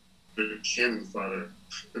 Like, they're cannon fodder.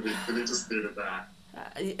 They just there to die.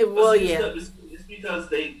 Well, yeah. It's because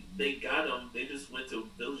they got them. They just went to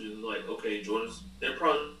villages and like, okay, join us. They're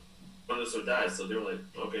probably join us or die. So they're like,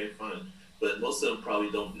 okay, fine. But most of them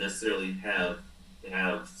probably don't necessarily have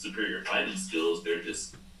superior fighting skills. They're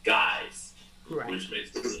just guys, right. Which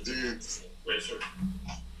makes them red shirt.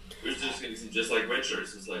 We're just like red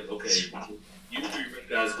shirts. It's like, okay, you three red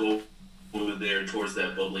guys go over there towards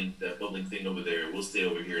that bubbling thing over there. We'll stay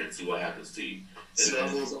over here and see what happens to you. See all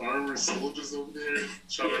those armored soldiers over there?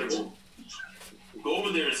 Go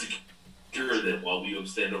over there and secure them while we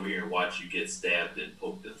stand over here and watch you get stabbed and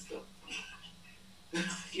poked and stuff.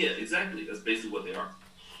 Yeah, exactly. That's basically what they are.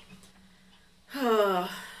 I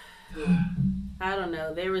don't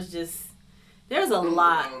know. There was a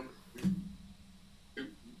lot.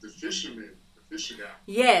 The fisher guy.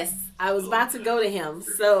 Yes, I was about to go to him.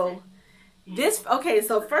 So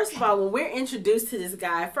so first of all, when we're introduced to this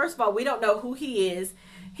guy, first of all, we don't know who he is.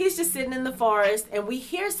 he's just sitting in the forest, and we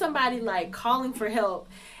hear somebody like calling for help.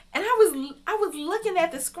 And I was looking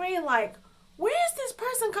at the screen like, where is this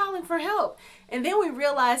person calling for help? And then we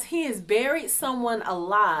realize he has buried someone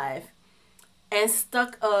alive and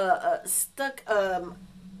stuck a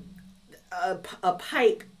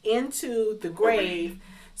pipe into the grave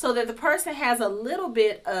so that the person has a little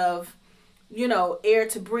bit of, air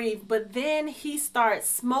to breathe. But then he starts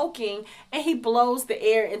smoking and he blows the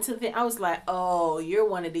air into the. I was like, oh, you're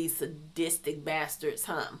one of these sadistic bastards,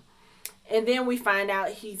 huh? And then we find out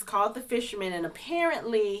he's called the fisherman, and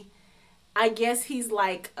apparently, I guess he's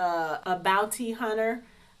like a bounty hunter,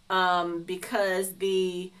 because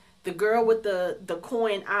the girl with the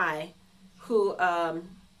coin eye, who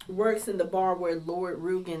works in the bar where Lord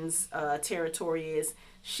Rugen's territory is,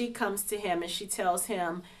 she comes to him and she tells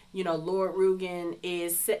him, Lord Rugen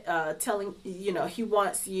is telling, he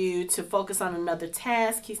wants you to focus on another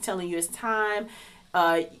task. He's telling you it's time.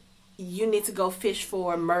 You need to go fish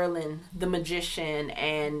for Merlin, the magician,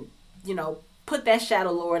 and, put that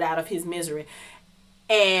Shadow Lord out of his misery.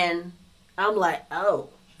 And I'm like, oh,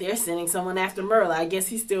 they're sending someone after Merlin. I guess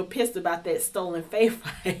he's still pissed about that stolen Fae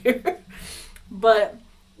fire. But,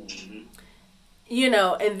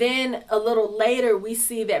 and then a little later we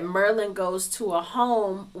see that Merlin goes to a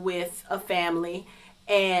home with a family,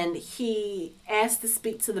 and he asks to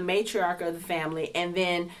speak to the matriarch of the family. And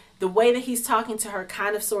then the way that he's talking to her,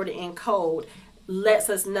 kind of sort of in code, lets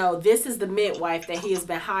us know this is the midwife that he has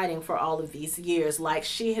been hiding for all of these years. Like,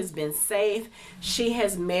 she has been safe. She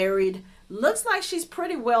has married. Looks like she's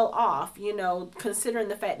pretty well off, considering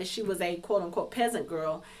the fact that she was a quote unquote peasant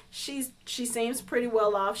girl. She seems pretty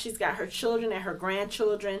well off. She's got her children and her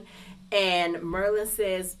grandchildren. And Merlin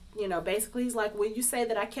says, basically he's like, will you say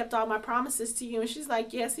that I kept all my promises to you? And she's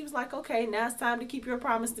like, yes. He was like, okay, now it's time to keep your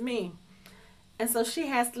promise to me. And so she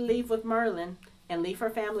has to leave with Merlin and leave her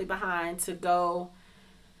family behind to go,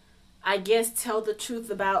 I guess, tell the truth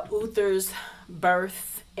about Uther's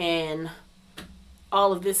birth and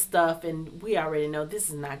all of this stuff. And we already know this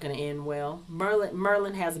is not going to end well.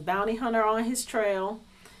 Merlin has a bounty hunter on his trail.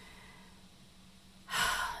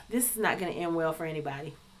 This is not going to end well for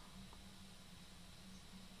anybody.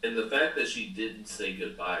 And the fact that she didn't say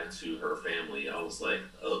goodbye to her family, I was like,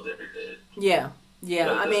 oh, they're dead. Yeah.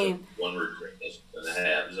 I mean, one regret that she's gonna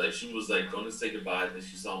have is like she was like going to say goodbye, and then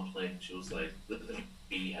she saw him playing. She was like, "Let me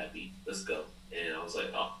be happy. Let's go." And I was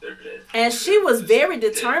like, "Oh, they're dead." And she was very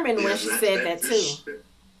determined when she said that too.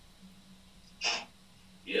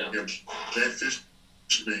 Yeah. That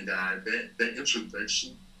fisherman guy, that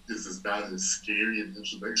introduction is about as scary an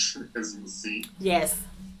introduction as you'll see. Yes.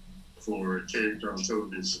 For a character on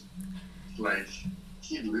television, like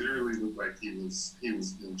he literally looked like he was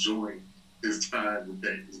enjoying his time with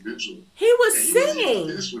that individual. He was and singing. He wasn't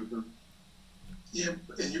finished with him. Yeah,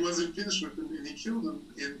 and he wasn't finished with him, and he killed him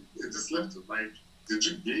and just left him. Like, did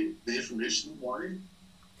you get the information you wanted?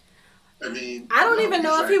 I mean, I don't even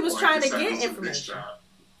know if he was trying to get information.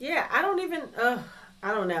 Yeah, I don't even.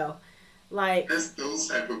 I don't know. Like, those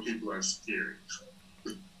type of people are scary,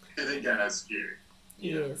 and that guy's scary. He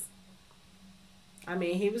is. I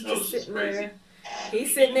mean, he was just sitting there.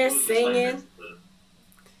 He's sitting there singing.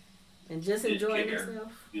 And just enjoying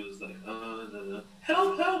himself. He was like, no.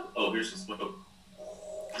 Help! Oh, here's some smoke.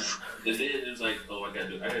 And then it was like, oh, I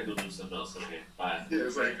gotta go do something else. Okay, bye. Yeah,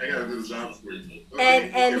 it's like I gotta do the job for you.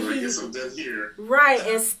 And he gets some dead here. Right,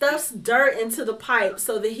 and stuffs dirt into the pipe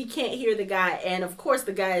so that he can't hear the guy. And of course,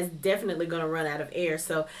 the guy is definitely gonna run out of air.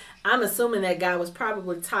 So I'm assuming that guy was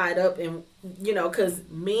probably tied up, and because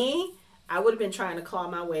I would have been trying to claw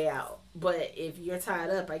my way out. But if you're tied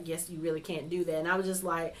up, I guess you really can't do that. And I was just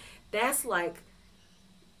like, that's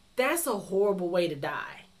a horrible way to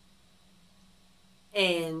die.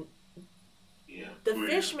 And the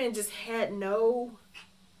fisherman just had no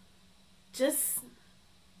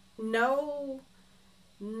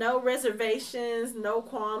reservations, no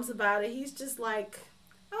qualms about it. He's just like,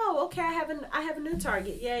 oh, okay, I have a new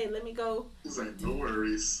target. Yay, let me go. He's like, no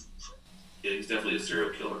worries. Yeah, he's definitely a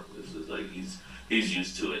serial killer. This is like he's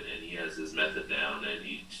used to it, and he has his method down, and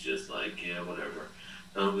he's just like, yeah, whatever.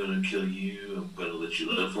 I'm gonna kill you. I'm gonna let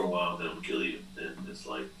you live for a while, then I'm gonna kill you. And it's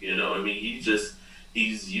like, I mean,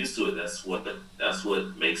 he's used to it. That's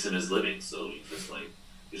what makes him his living. So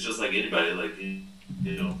it's just like anybody. Like,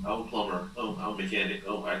 I'm a plumber. Oh, I'm a mechanic.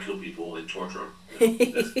 Oh, I kill people and torture them.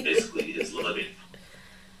 That's basically his living.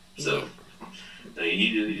 So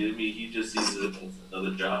he just sees it as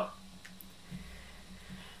another job.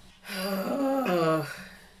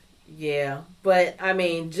 Yeah, but I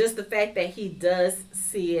mean, just the fact that he does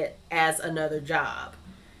see it as another job,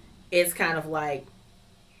 it's kind of like,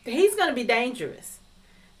 he's going to be dangerous.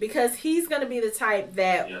 because he's going to be the type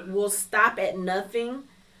that Yeah. will stop at nothing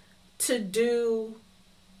to do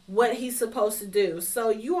what he's supposed to do. So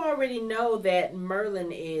you already know that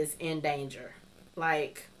Merlin is in danger.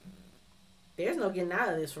 Like, there's no getting out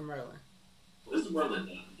of this for Merlin. Is Merlin not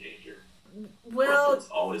in danger? Well, Merlin's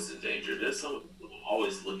always in danger. There's someone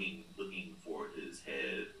always looking for his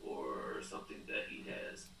head or something that he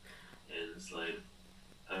has, and it's like,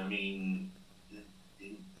 I mean,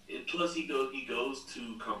 plus he goes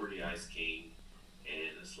to comfort the Ice King,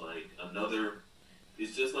 and it's like another.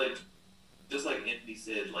 It's just like Anthony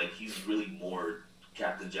said, like he's really more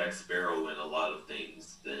Captain Jack Sparrow in a lot of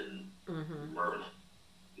things than Merlin.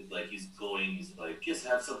 It's like he's like, just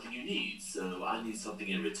have something you need, so I need something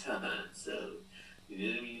in return. So, you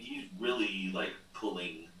know what I mean? He's really like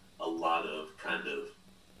pulling a lot of kind of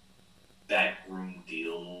backroom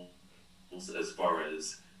deals as far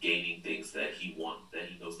as gaining things that he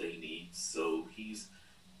knows that he needs. So he's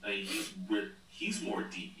more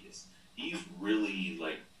devious. He's really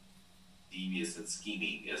like devious and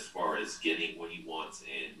scheming as far as getting what he wants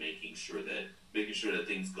and making sure that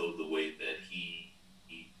things go the way that he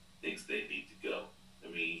thinks they need to go.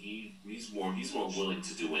 I mean, he's more willing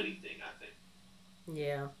to do anything, I think.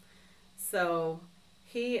 yeah. So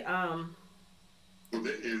he And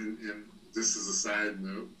this is a side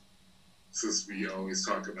note, since we always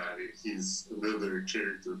talk about it. He's another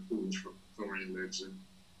character pulled from Thorian legend.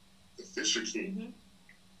 The Fisher King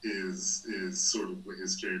is sort of what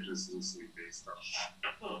his character is loosely based on.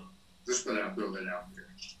 Huh. Just that I throw that out there.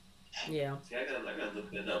 yeah. See, I gotta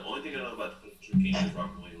look that up. Only thing I know about the Fisher King is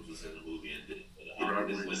Robin Williams was in the movie and didn't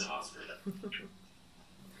win the Oscar.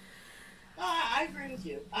 I agree with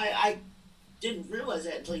you. I didn't realize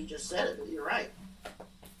that until you just said it, but you're right. I'm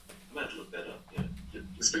gonna have to look that up. Yeah.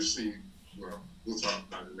 Especially, well, we'll talk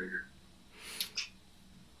about it later.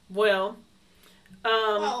 Well,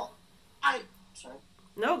 Sorry.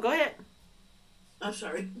 no, go ahead. I'm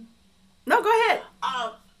sorry. No, go ahead.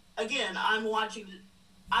 Again, I'm watching.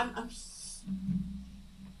 I'm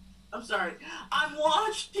sorry. I'm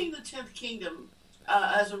watching the 10th Kingdom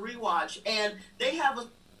as a rewatch, and they have a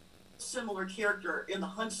similar character in the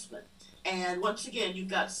Huntsman. And once again, you've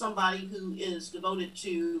got somebody who is devoted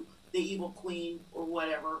to the evil queen or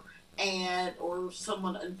whatever, or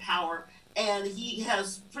someone in power, and he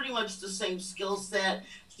has pretty much the same skill set.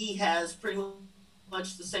 He has pretty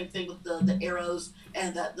much the same thing with the arrows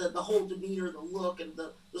and the whole demeanor, the look, and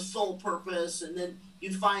the sole purpose. And then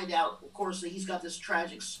you find out, of course, that he's got this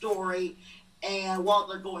tragic story. And while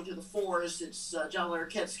they're going through the forest, it's John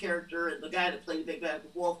Larroquette's character and the guy that played Big Bad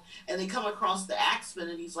Wolf, and they come across the Axeman,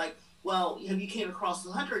 and he's like, well, have you came across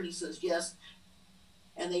the hunter? And he says, yes.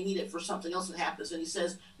 And they need it for something else that happens. And he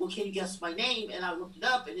says, well, can you guess my name? And I looked it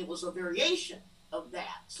up, and it was a variation of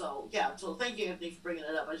that. So, yeah. So thank you, Anthony, for bringing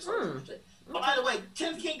it up. I just thought it was interesting. But by the way,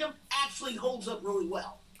 10th Kingdom actually holds up really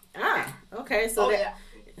well. Okay. So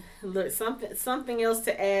look, something else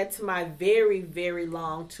to add to my very, very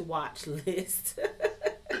long to watch list.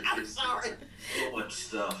 I'm sorry. So much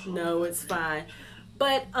stuff. No, it's fine.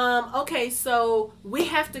 But okay, so we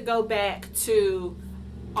have to go back to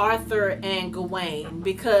Arthur and Gawain,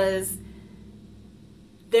 because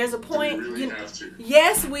there's a point. Do we really have to?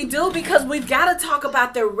 Yes, we do, because we've got to talk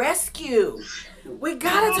about the rescue. We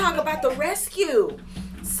got to talk about the rescue.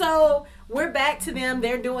 So we're back to them.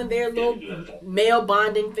 They're doing their little male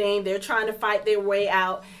bonding thing. They're trying to fight their way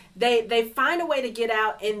out. They find a way to get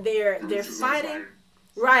out, and they're fighting.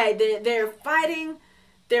 Right, they're fighting.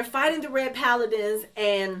 They're fighting the Red Paladins,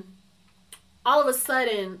 and all of a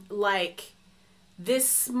sudden, like, this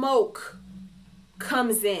smoke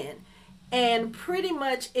comes in, and pretty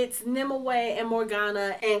much it's Nimue and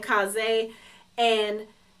Morgana and Kaze, and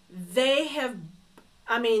they have,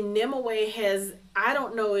 Nimue has, I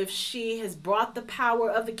don't know if she has brought the power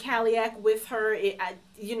of the Kaliak with her. I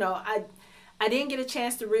didn't get a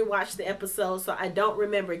chance to rewatch the episode, so I don't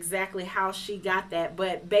remember exactly how she got that,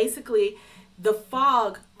 but basically the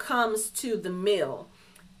fog comes to the mill,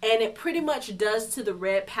 and it pretty much does to the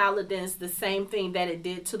Red Paladins the same thing that it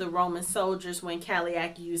did to the Roman soldiers when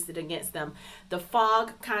Kaliak used it against them. The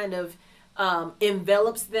fog kind of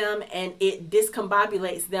envelops them, and it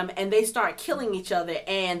discombobulates them, and they start killing each other,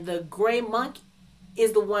 and the gray monk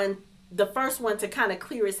is the first one to kind of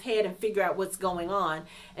clear his head and figure out what's going on.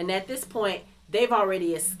 And at this point, they've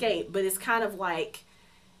already escaped, but it's kind of like,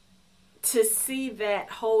 to see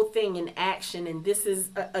that whole thing in action. And this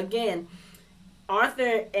is, again,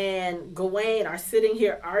 Arthur and Gawain are sitting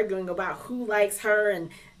here arguing about who likes her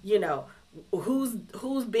and, who's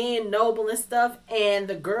being noble and stuff. And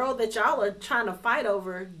the girl that y'all are trying to fight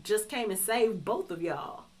over just came and saved both of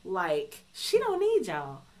y'all. Like, she don't need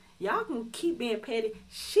y'all. Y'all can keep being petty.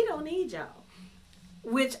 She don't need y'all.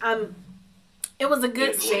 Which it was a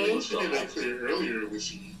good scene. She made that clear earlier when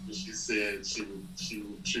she said she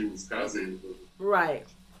would choose Kaze. Right.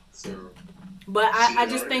 So. But I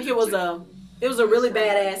just think it was a really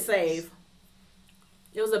badass save.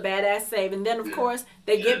 It was a badass save, and then of course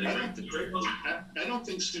they get. I don't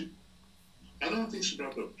think she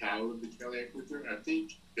brought the power of the Cadillac with her. I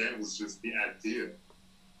think that was just the idea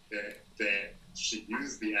that she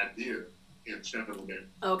used the idea and channeled that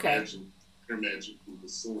her magic with the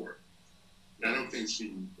sword. I don't think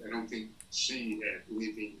she had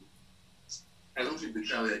anything. I don't think the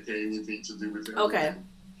Cadillac had anything to do with it. Okay.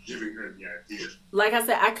 Giving her the idea. Like I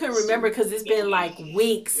said, I couldn't remember because it's been like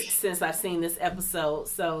weeks since I've seen this episode.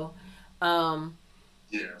 So, yeah,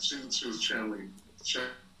 she was channeling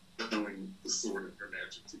the sword and her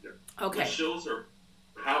magic together. Okay. It shows her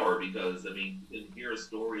power because I mean, you can hear a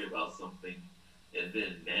story about something and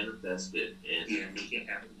then manifest it and make it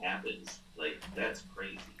happen. Like that's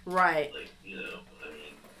crazy. Right. Like I mean,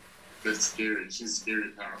 that's scary. She's scary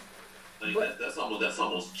powerful. Like that's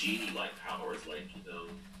almost genie like powers. Like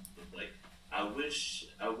like I wish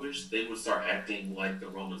they would start acting like the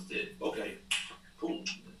Romans did. Okay, cool.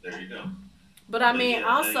 There you go. But I mean,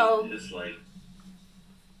 also, it's like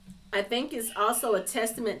I think it's also a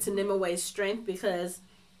testament to Nimue's strength because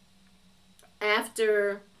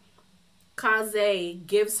after Kaze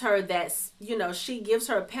gives her that, she gives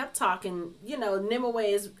her a pep talk, and Nimue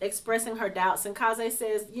is expressing her doubts, and Kaze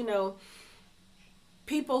says,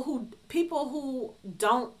 people who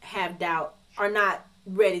don't have doubt are not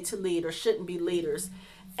ready to lead or shouldn't be leaders.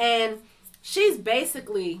 And she's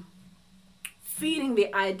basically feeding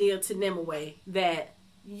the idea to Nimue that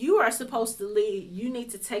you are supposed to lead. You need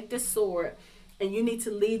to take this sword and you need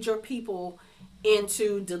to lead your people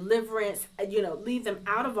into deliverance, lead them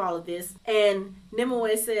out of all of this. And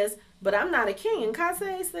Nimue says, but I'm not a king. And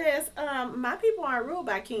Kaze says, my people aren't ruled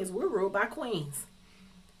by kings. We're ruled by queens.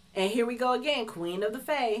 And here we go again, Queen of the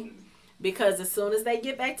Fae. Because as soon as they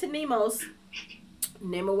get back to Nemo's,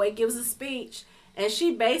 Nimue gives a speech. And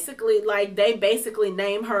they basically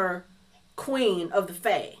name her Queen of the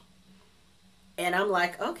Fae. And I'm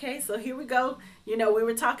like, okay, so here we go. We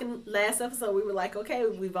were talking last episode. We were like, okay,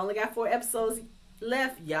 we've only got 4 episodes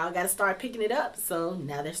left. Y'all got to start picking it up. So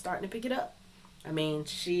now they're starting to pick it up. I mean,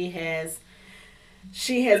 she has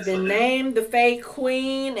been named the Fae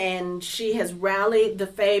Queen, and she has rallied the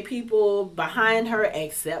Fae people behind her,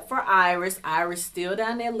 except for Iris. Iris still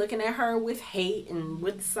down there looking at her with hate and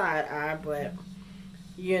with the side eye, but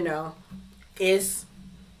it's.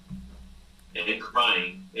 And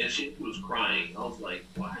crying, and she was crying. I was like,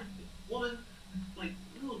 "Why, woman? Like,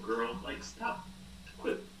 little girl, like, stop,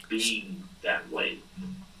 quit being that way."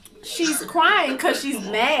 She's crying because she's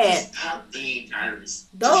mad. Stop being Iris.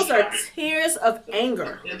 Those are tears of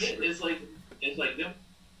anger. It's like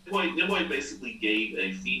Nimue basically gave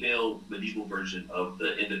a female medieval version of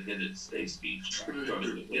the Independence Day speech.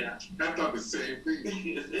 Yeah, I thought the same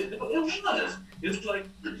thing. It was. It's like,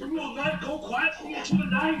 we will not go quietly into the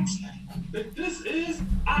night.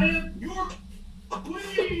 I am your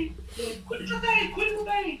queen. Queen of the Bay, Queen of the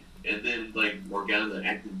Bay. And then, like, Morgana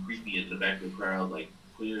acting creepy in the back of the crowd, like,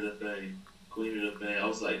 Queen of the Bay, Queen of the Bay. I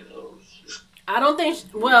was like, oh, shit. I don't think,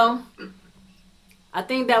 I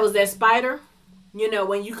think that was that spider.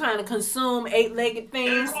 When you kind of consume 8-legged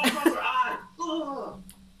things.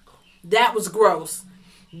 That was gross.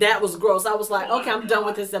 That was gross. I was like, okay, I'm done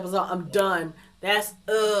with this episode. I'm done. That's,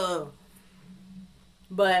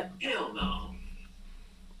 But. Hell no.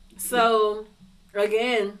 So,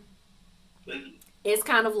 again, it's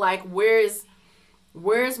kind of like, where's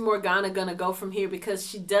Morgana gonna go from here? Because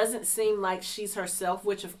she doesn't seem like she's herself,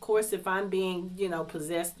 which, of course, if I'm being,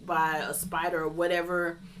 possessed by a spider or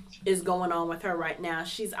whatever is going on with her right now,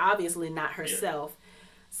 she's obviously not herself.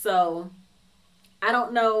 So I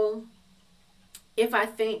don't know if I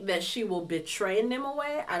think that she will betray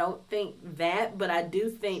Nimue. I don't think that, but I do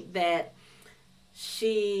think that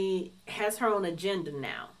she has her own agenda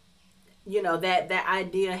now. That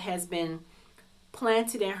idea has been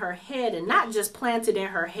planted in her head, and not just planted in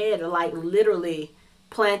her head, like literally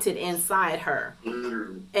planted inside her.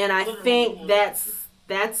 And I think that's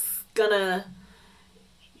gonna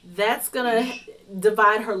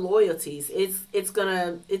divide her loyalties. It's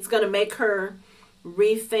gonna make her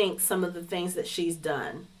rethink some of the things that she's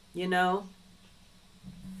done, in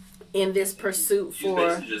this pursuit she's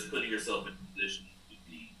basically just putting herself in a position to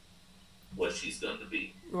be what she's done to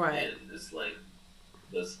be. Right. And it's like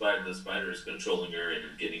the spider is controlling her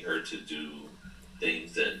and getting her to do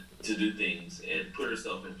things and put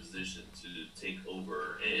herself in position to take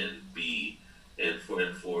over and be and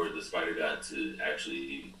for the spider god to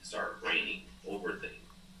actually start reigning over things.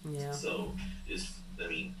 Yeah. So it's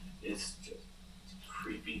just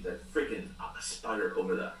creepy. That freaking spider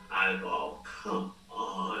over the eyeball. Come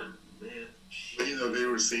on, man. But, they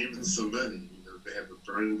were saving some money. They had to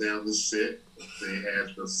burn down the set. They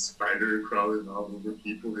had the spider crawling all over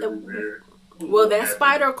people everywhere. Well, that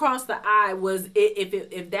spider across the eye was,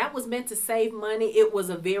 if that was meant to save money, it was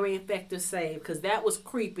a very effective save, because that was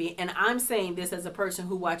creepy. And I'm saying this as a person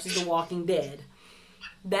who watches The Walking Dead.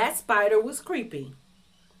 That spider was creepy.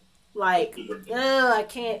 Like, I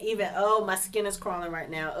can't even. Oh, my skin is crawling right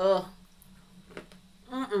now.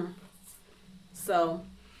 So,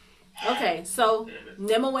 okay, so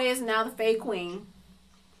Nimue is now the Fae Queen.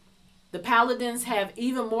 The Paladins have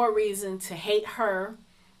even more reason to hate her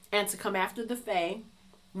and to come after the Fae,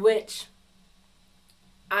 which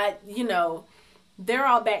they're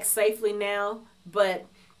all back safely now, but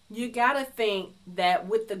you gotta think that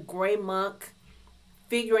with the Grey Monk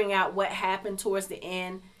figuring out what happened towards the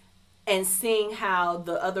end and seeing how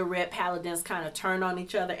the other Red Paladins kind of turned on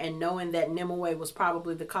each other and knowing that Nimue was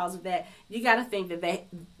probably the cause of that, you gotta think that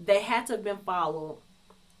they had to have been followed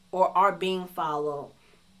or are being followed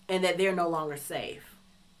and that they're no longer safe.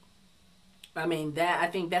 I mean, I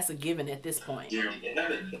think that's a given at this point. Yeah. They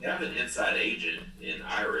have an inside agent in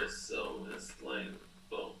Iris, so it's like,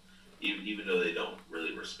 well, even though they don't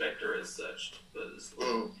really respect her as such, but it's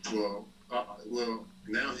like, well,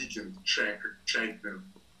 now he can track them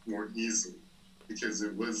more easily, because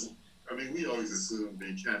it was. I mean, we always assumed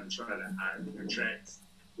they kind of try to hide their tracks.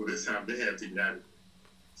 Well, this time they had to get out of it,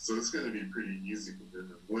 so it's going to be pretty easy for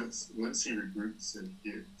them. Once he regroups and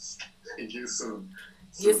gets some.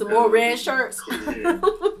 Get some more red shirts. Some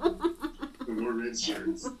more red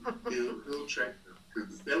shirts. He'll track them,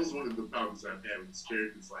 because that was one of the problems I've had with his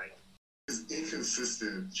characters, like his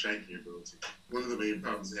inconsistent tracking ability. One of the main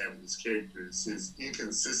problems I have with his character is his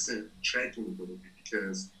inconsistent tracking ability,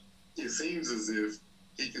 because it seems as if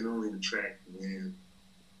he can only track when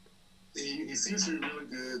he seems to be really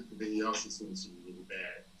good, but then he also seems to be really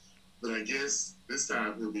bad. But I guess this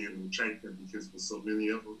time he'll be able to track them because there's so many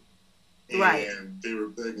of them. Right. And they were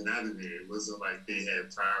bugging out of there. It wasn't like they had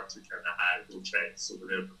time to kind of hide their tracks or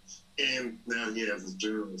whatever. And now he has a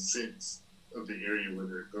general sense of the area where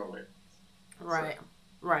they're going. Right. So.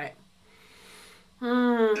 Right.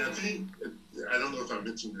 And I think, I don't know if I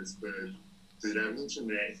mentioned this, but did I mention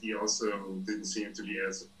that he also didn't seem to be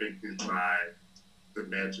as affected by the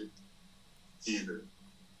magic either?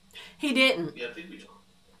 He didn't. Yeah, I think we talked.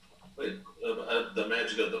 Wait, the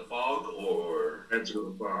magic of the fog, or magic of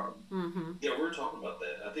the fog? Mm-hmm. Yeah, we were talking about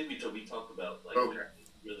that. I think we talked about like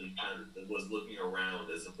really kind of was looking around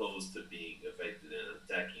as opposed to being affected and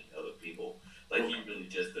attacking other people. Like he really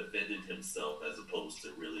just defended himself as opposed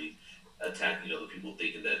to really attacking other people,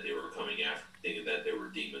 thinking that they were coming after, thinking that they were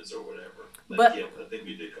demons or whatever. Like, yeah, I think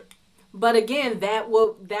we did. But again, that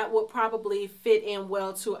would probably fit in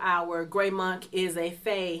well to our Grey Monk is a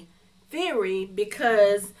Fae theory,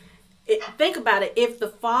 because. Think about it. If the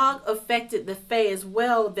fog affected the Fae as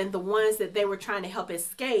well, then the ones that they were trying to help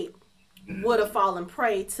escape would have fallen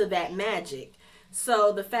prey to that magic.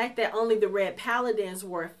 So the fact that only the Red Paladins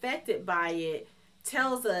were affected by it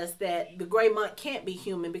tells us that the Grey Monk can't be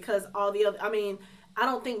human, because all the other, I mean, I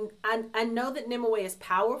don't think, I know that Nimue is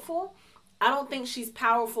powerful. I don't think she's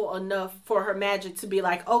powerful enough for her magic to be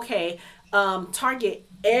like, okay, target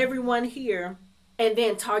everyone here and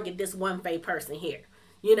then target this one Fae person here.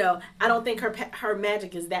 I don't think her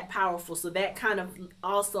magic is that powerful. So that kind of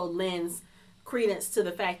also lends credence to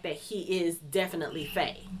the fact that he is definitely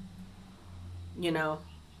Fae.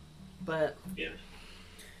 But yeah.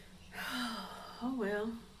 Oh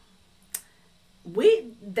well.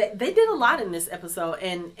 They did a lot in this episode,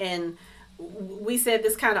 and we said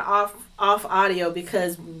this kind of off audio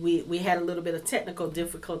because we had a little bit of technical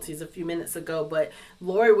difficulties a few minutes ago. But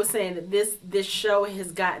Lori was saying that this show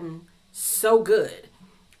has gotten so good.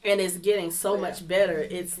 And it's getting so much better.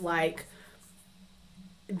 It's like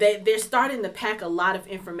they're starting to pack a lot of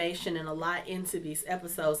information and a lot into these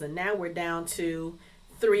episodes. And now we're down to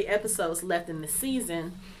 3 episodes left in the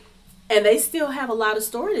season. And they still have a lot of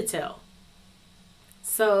story to tell.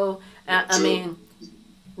 So, I mean,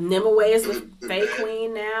 Nimue is the Fae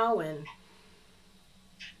Queen now. And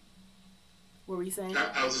what were you saying?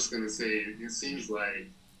 I was just going to say, it seems like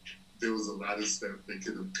there was a lot of stuff they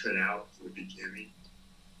could have cut out from the beginning.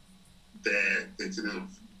 That they could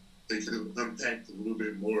have unpacked a little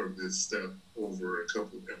bit more of this stuff over a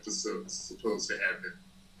couple of episodes, as opposed to having,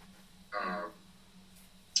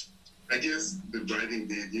 I guess the writing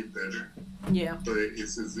did get better. Yeah. But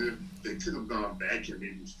it's as if they could have gone back and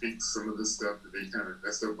maybe fixed some of the stuff that they kind of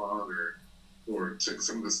messed up on, or took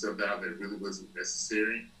some of the stuff out that really wasn't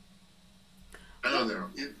necessary. I don't know.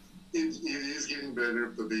 It is getting better,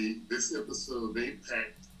 but this episode they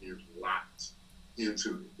packed a lot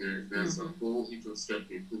into it. There's a whole heap of stuff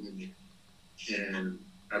they put in there, and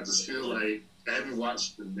I just feel like I haven't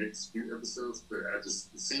watched the next few episodes, but it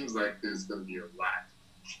seems like there's going to be a lot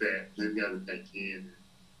that they've got to pack in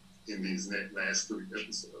these last 3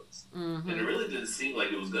 episodes. And it really didn't seem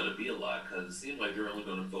like it was going to be a lot, because it seemed like they're only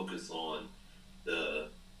going to focus on the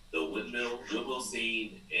windmill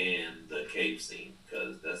scene and the cave scene,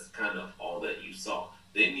 because that's kind of all that you saw.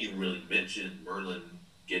 They didn't even really mention Merlin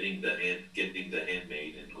getting the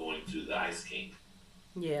handmaid and going to the Ice King.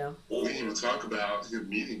 Yeah. We didn't even talk about him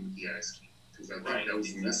meeting with the Ice King, because I think that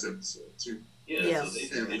was in this episode too. Yeah.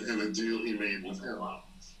 Yes. So and the deal he made with him.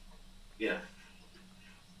 Yeah.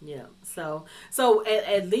 Yeah. So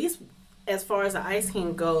at least as far as the Ice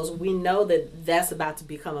King goes, we know that that's about to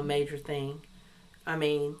become a major thing. I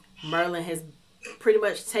mean, Merlin has pretty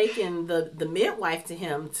much taken the midwife to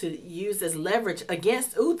him to use as leverage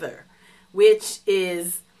against Uther, which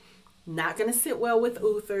is not going to sit well with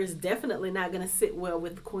Uther. It's definitely not going to sit well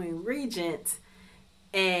with the Queen Regent.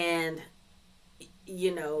 And,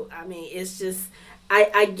 you know, I mean, it's just,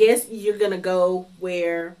 I guess you're going to go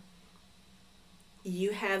where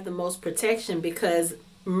you have the most protection, because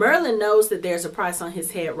Merlin knows that there's a price on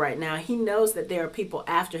his head right now. He knows that there are people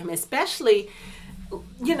after him, especially,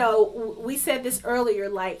 you know, we said this earlier,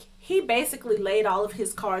 like he basically laid all of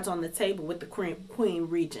his cards on the table with the Queen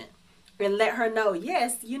Regent and let her know,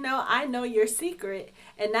 yes, you know, I know your secret.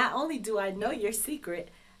 And not only do I know your secret,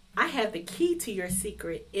 I have the key to your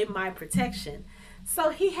secret in my protection.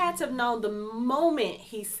 So he had to have known the moment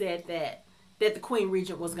he said that the Queen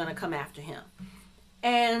Regent was going to come after him.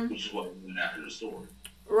 And which is what went after the story.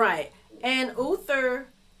 Right. And Uther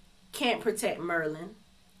can't protect Merlin.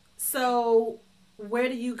 So where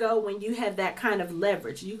do you go when you have that kind of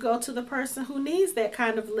leverage? You go to the person who needs that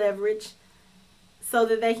kind of leverage so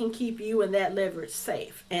that they can keep you and that leverage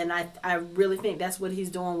safe. And I really think that's what he's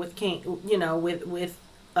doing with King, you know, with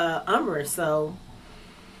Umber. So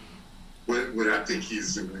what I think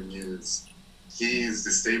he's doing is he's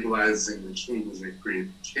destabilizing the kings and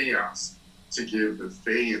creating chaos to give the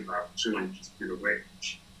Fae an opportunity to get away.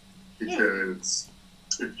 Because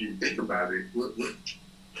if you think about it,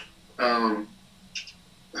 oh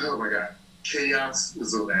my God, chaos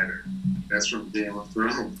is a ladder. That's from Game of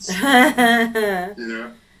Thrones. You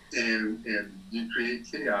know, and you create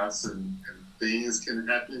chaos, and things can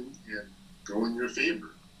happen and go in your favor.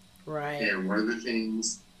 Right. And one of the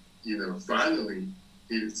things, you know, finally,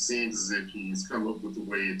 it seems as if he's come up with a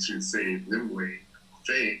way to save Nimue,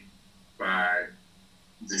 Fae, by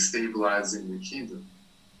destabilizing the kingdom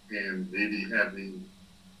and maybe having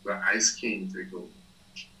the Ice King take over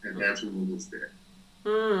and have him in his death.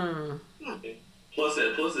 Okay. Plus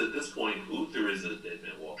at this point, Uther is a dead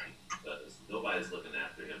man walking, because nobody's looking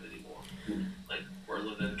after him anymore. Like,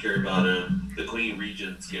 Merlin doesn't care about him. The Queen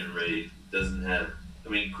Regent's getting ready,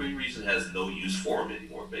 Queen Regent has no use for him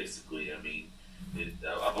anymore, basically. I mean,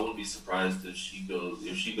 I wouldn't be surprised if she goes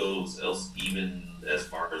even as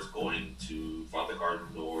far as going to Father Garden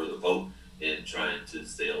or the vote and trying to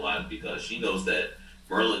stay alive, because she knows that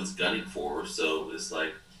Merlin's gunning for her. So it's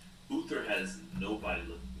like Uther has nobody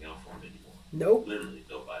looking out for him anymore. Nope. Literally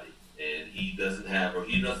nobody. And he doesn't have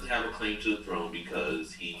a claim to the throne,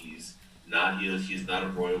 because he's not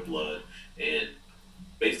of royal blood, and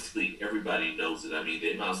basically everybody knows it. I mean,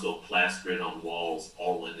 they might as well plaster it on walls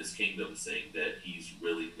all in this kingdom saying that he's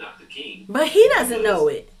really not the king. But he doesn't know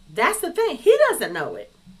it. That's the thing. He doesn't know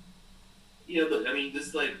it. Yeah, but I mean,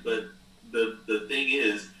 but the thing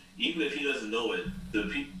is, even if he doesn't know it,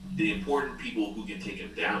 the important people who can take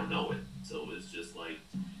him down know it. So it's just like,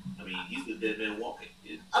 I mean, he's the dead man walking.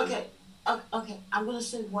 Okay. I'm gonna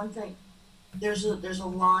say one thing. There's a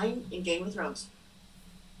line in Game of Thrones.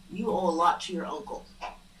 You owe a lot to your uncle.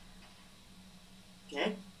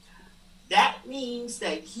 Okay? That means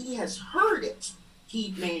that he has heard it.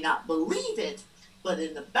 He may not believe it, but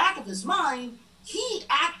in the back of his mind, he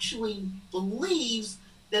actually believes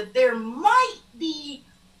that there might be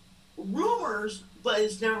rumors, but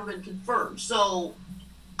it's never been confirmed. So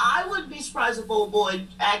I wouldn't be surprised if old boy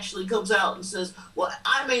actually comes out and says, well,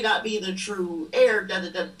 I may not be the true heir,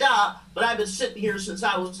 but I've been sitting here since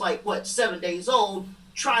I was 7 days old,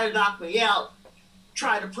 try to knock me out,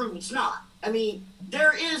 try to prove it's not. I mean,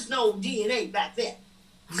 there is no DNA back then.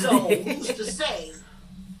 So who's to say,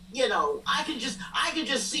 you know, I could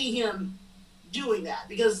just see him doing that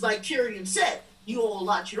because, like Tyrion said, you owe a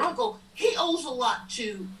lot to your uncle. He owes a lot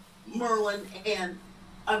to Merlin and,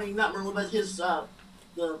 I mean, not Merlin, but his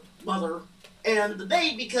the mother and the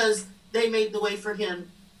babe because they made the way for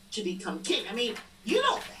him to become king. I mean, you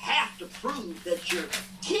don't have to prove that you're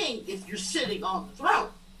king if you're sitting on the throne.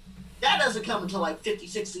 That doesn't come until like 50,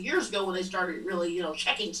 60 years ago when they started really,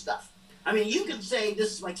 checking stuff. I mean, you can say,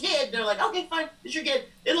 this is my kid. They're like, okay, fine, it's your kid.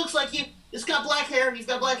 It looks like you. It's got black hair. You've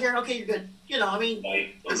got black hair. Okay, you're good. I mean.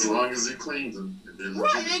 As long as it claims them.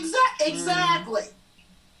 Right, exactly.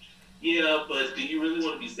 Yeah, but do you really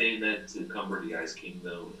want to be saying that to Cumber the Ice King,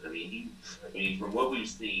 though? I mean, from what we've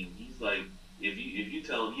seen, he's like, if you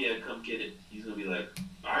tell him, yeah, come get it, he's gonna be like,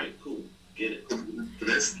 all right, cool, get it. But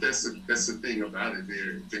that's the thing about it.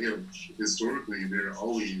 Historically, there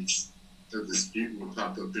always a dispute will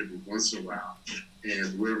pop up every once in a while, and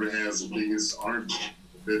whoever has the biggest army,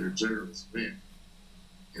 the better generals win.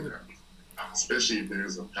 Especially if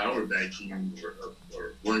there's a power vacuum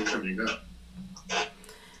or one coming up.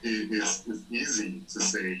 It's easy to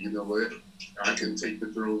say, you know what, I can take the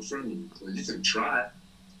throne from you. Well, you can try.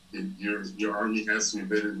 If your army has to be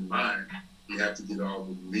better than mine, you have to get all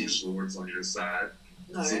the liege lords on your side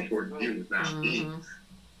to support you, not me.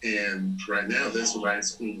 And right now, that's what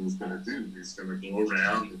Ice King is going to do. He's going to go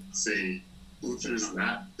around and say, Uther's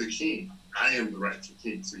not the king. I am the rightful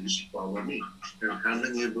king, so you should follow me. And how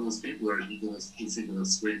many of those people is he going to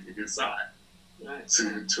sway to his side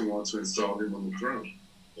to want to install him on the throne?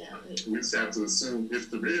 Yeah. We just have to assume if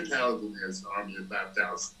the Red Paladin has an army of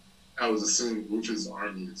 5,000, I would assume Uther's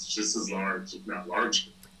army is just as large, if not larger.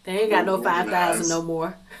 They ain't got no 5,000 no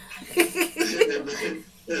more. and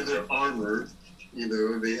they're armored.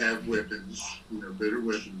 They have weapons, better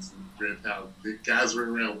weapons than Red Paladin. The guys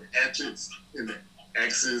running around with hatchets and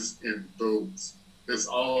axes and bows. That's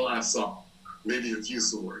all I saw. Maybe a few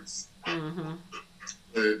swords. Mm-hmm.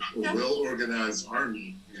 But a well-organized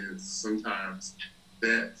army is sometimes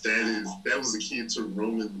that was the key to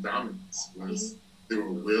Roman dominance. Was they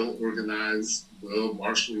were well-organized,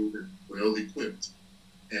 well-marshaled, and well-equipped,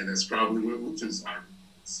 and that's probably what Uther's army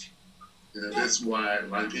is. That's why a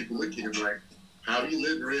lot of people look at him like, how do you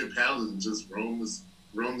let the Red Paladin just roam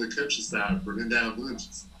the countryside, burning down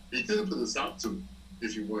villages? He could have put a stop to it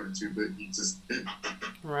if he wanted to, but he just didn't.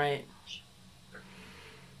 Right.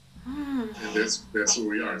 And that's where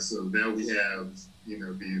we are. So now we have,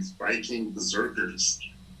 these Viking berserkers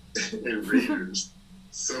and raiders,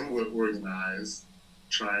 somewhat organized,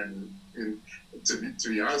 and to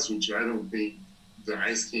be honest with you, I don't think the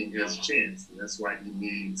Ice King has a chance, and that's why he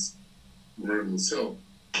needs Merlin's help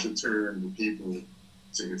to turn the people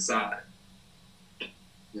to his side.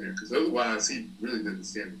 Because otherwise he really doesn't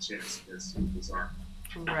stand a chance against his army.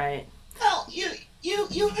 Right. Well,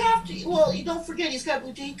 you have to. Well, you don't forget he's got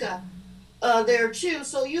Boudica there too.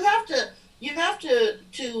 So you have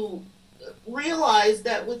to realize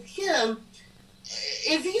that with him,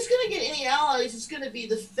 if he's going to get any allies, it's going to be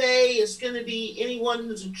the Fae. It's going to be anyone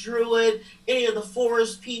who's a druid, any of the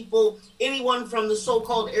forest people, anyone from the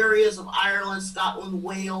so-called areas of Ireland, Scotland,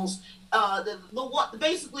 Wales.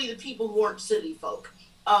 Basically the people who aren't city folk.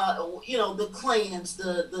 The clans,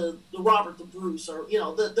 the Robert the Bruce, or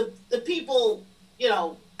the people,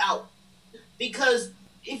 out. Because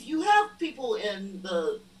if you have people in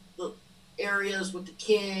the areas with the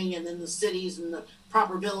king, and then the cities and the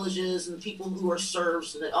proper villages and the people who are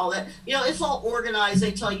serfs and all that, it's all organized.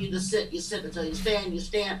 They tell you to sit, you sit. They tell you to stand, you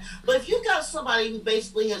stand. But if you've got somebody who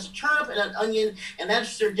basically has a turnip and an onion, and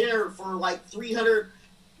that's their dinner for like 300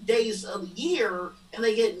 days of the year, and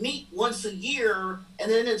they get meat once a year, and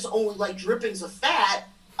then it's only like drippings of fat.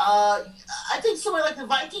 I think somebody like the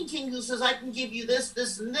Viking King who says, I can give you this,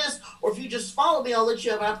 this, and this, or if you just follow me, I'll let you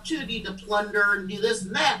have an opportunity to plunder and do this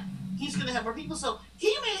and that. He's going to have more people. So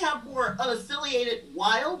he may have more unaffiliated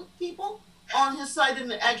wild people on his side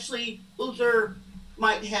than actually Uther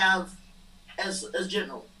might have as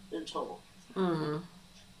general in total. Mm-hmm.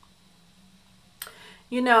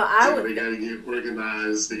 They got to get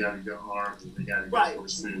organized, they got to get armed, and they got to get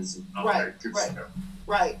horses and all that good stuff.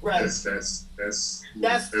 Right. That's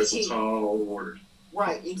a tall order.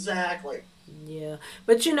 Right, exactly. Yeah.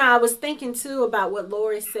 But, I was thinking, too, about what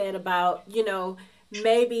Lori said about,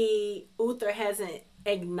 maybe Uther hasn't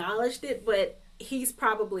acknowledged it, but he's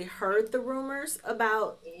probably heard the rumors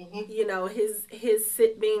about, his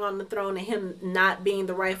being on the throne and him not being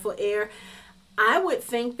the rightful heir. I would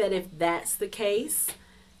think that if that's the case,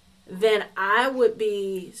 then I would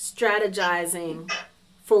be strategizing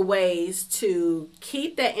for ways to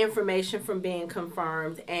keep that information from being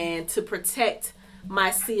confirmed and to protect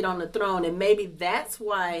my seat on the throne. And maybe that's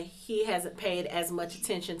why he hasn't paid as much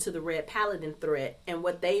attention to the Red Paladin threat and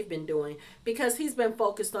what they've been doing, because he's been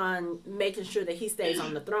focused on making sure that he stays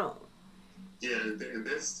on the throne. Yeah, and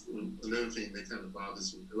that's another thing that kind of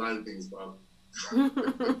bothers me. A lot of things bother me.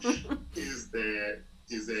 is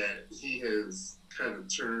that he has kind of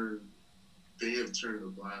they have turned a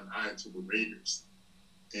blind eye to the Raiders.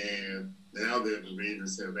 And now that the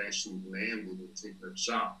Raiders have actually landed and taken a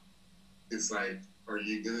shot, it's like, are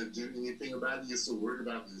you going to do anything about it? You're so worried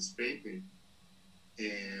about this vaping.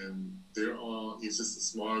 And it's just a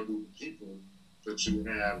small group of people, but you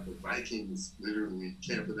have the Vikings literally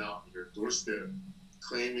camping out on your doorstep,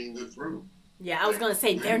 claiming the throne. Yeah, I was going to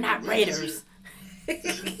say, they're not Raiders.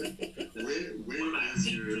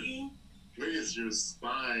 Where is your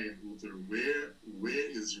spine, Luther? Where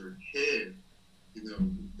is your head? You know,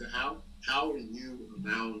 how are you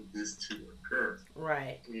allowing this to occur?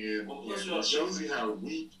 Right. And it shows you how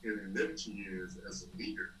weak and inept he is as a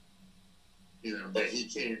leader. You know, that he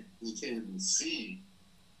can't even see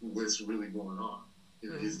what's really going on.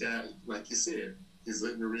 You know, he's got, like you said, he's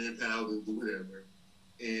letting the Red Paladin do whatever.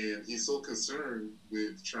 And he's so concerned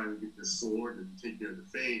with trying to get the sword and take care of the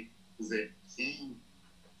faith, is that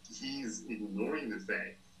he's ignoring the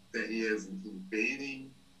fact that he has an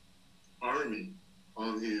invading army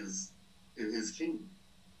in his kingdom,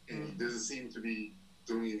 and he doesn't seem to be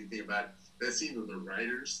doing anything about it. That's either the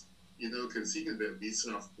writers, you know, because he could have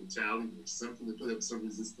beaten off brutality or something to put up some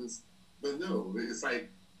resistance, but no, it's like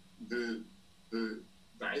the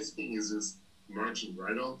Ice King is just marching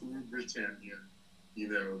right on through Britannia, you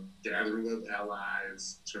know, gathering up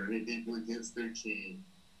allies, turning people against their king,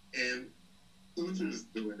 and Uther's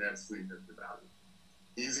doing absolutely nothing about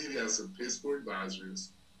it. He's either got some piss poor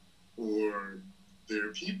advisors, or there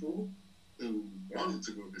are people who wanted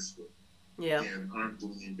to go this way and aren't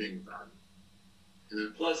doing anything about it.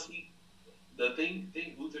 And plus, the thing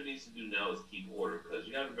Uther needs to do now is keep order, because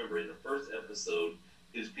you got to remember, in the first episode,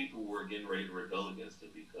 his people were getting ready to rebel against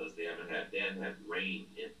him because they hadn't had rain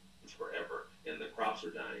in forever, and the crops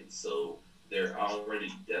are dying. So they're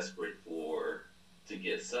already desperate to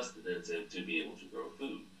get sustenance and to be able to grow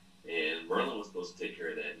food. And Merlin was supposed to take care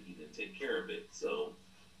of that, and he didn't take care of it. So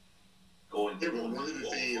one of the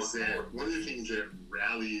things that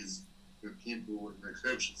rallies the people in the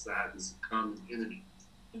countryside is a common enemy.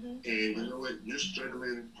 Mm-hmm. And you know what? You're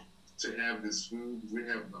struggling to have this food. We're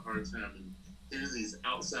having a hard time. And here's these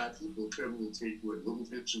outside people coming to take what little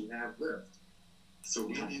bit you have left. So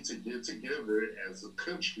we need to get together as a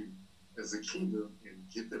country, as a kingdom, and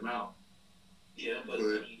get them out. Yeah, but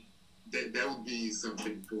that would be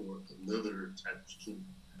something for another type of king,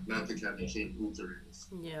 not the kind of king Uther is.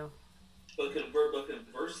 Yeah. But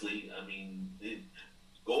conversely, I mean,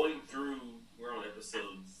 we're on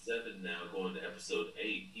episode 7 now, going to episode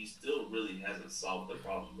 8, he still really hasn't solved the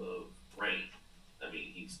problem of rain. I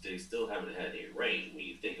mean, they still haven't had any rain when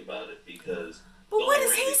you think about it, because... But what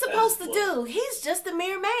is he supposed to do? He's just a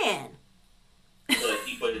mere man.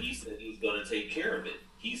 But he said he was going to take care of it.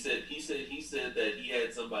 He said that he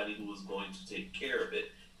had somebody who was going to take care of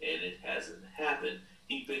it, and it hasn't happened.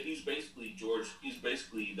 He's basically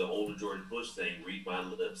the older George Bush saying, "Read my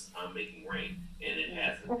lips, I'm making rain," and it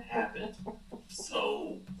hasn't happened.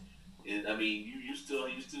 So, he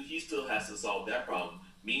still has to solve that problem.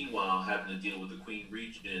 Meanwhile, having to deal with the Queen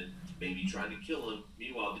Regent, maybe trying to kill him.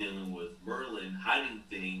 Meanwhile, dealing with Merlin hiding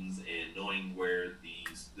things and knowing where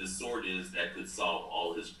the sword is that could solve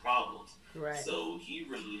all his problems. Right. So he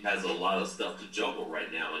really has a lot of stuff to juggle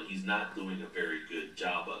right now, and he's not doing a very good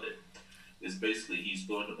job of it. It's basically he's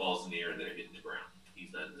throwing the balls in the air and they're hitting the ground.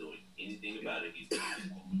 He's not doing anything about it. He's got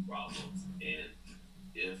his own problems. And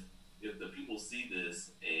if the people see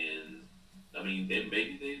this, and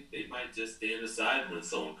they might just stand aside when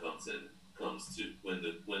someone comes to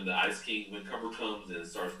when the Ice King, when Cumber comes and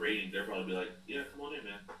starts raiding, they'll probably be like, "Yeah, come on in,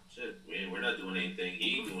 man. Shit, we're not doing anything.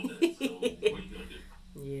 He ain't doing nothing. So what are you gonna do?"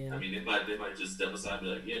 Yeah. I mean, they might just step aside and be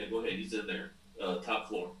like, "Yeah, go ahead. He's in there, top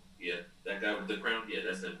floor. Yeah, that guy with the crown. Yeah,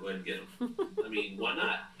 that's him. Go ahead and get him." I mean, why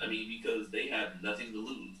not? I mean, because they have nothing to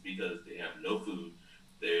lose, because they have no food.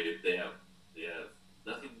 They have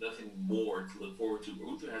nothing more to look forward to.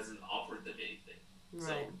 Uther hasn't offered them anything.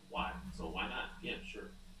 Right. So why not? Yeah,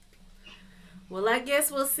 sure. Well, I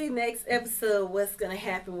guess we'll see next episode what's going to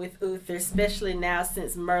happen with Uther, especially now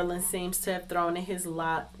since Merlin seems to have thrown in his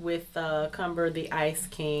lot with Cumber the Ice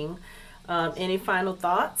King. Any final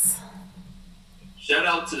thoughts? Shout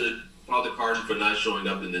out to Father Carden for not showing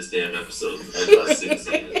up in this damn episode.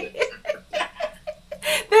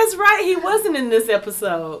 That's right, he wasn't in this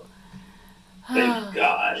episode. Thank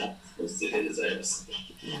God. Let's sit in his ass.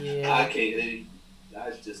 Yeah. I can't.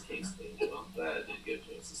 I just can't stand him. I'm glad I didn't get a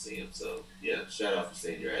chance to see him. So yeah, shout out for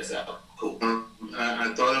staying your ass out. Cool.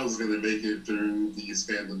 I thought I was going to make it through these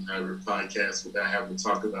Fandom Hybrid podcasts without having to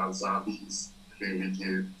talk about zombies. Then we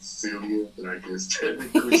get Celia, but I guess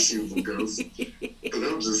technically she was a ghost. But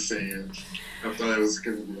I'm just saying, I thought I was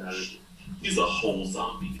going to be out of it. He's a whole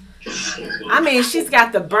zombie. I mean, she's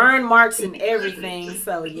got the burn marks and everything,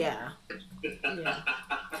 so yeah.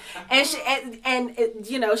 And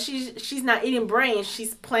you know, she's not eating brains.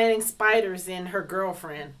 She's planting spiders in her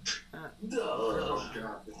girlfriend. Oh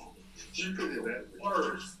God, you put it that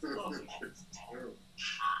Worse.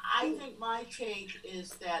 I think my take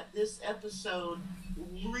is that this episode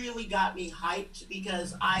really got me hyped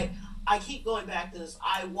because I keep going back to this.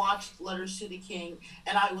 I watched Letters to the King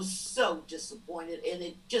and I was so disappointed, and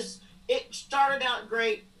it started out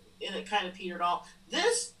great and it kind of petered off.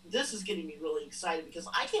 This is getting me really excited because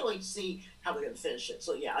I can't wait to see how they're going to finish it.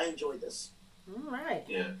 So yeah, I enjoyed this. All right.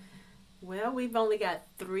 Yeah. Well, we've only got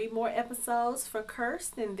 3 more episodes for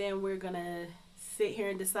Cursed, and then we're going to sit here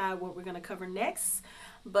and decide what we're going to cover next.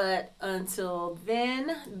 But until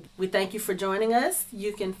then, we thank you for joining us.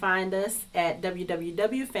 You can find us at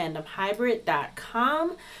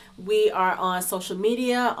www.fandomhybrid.com. We are on social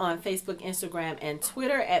media on Facebook, Instagram, and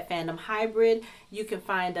Twitter at Fandom Hybrid. You can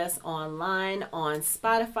find us online on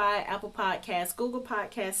Spotify, Apple Podcasts, Google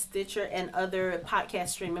Podcasts, Stitcher, and other podcast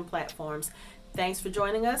streaming platforms. Thanks for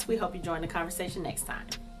joining us. We hope you join the conversation next time.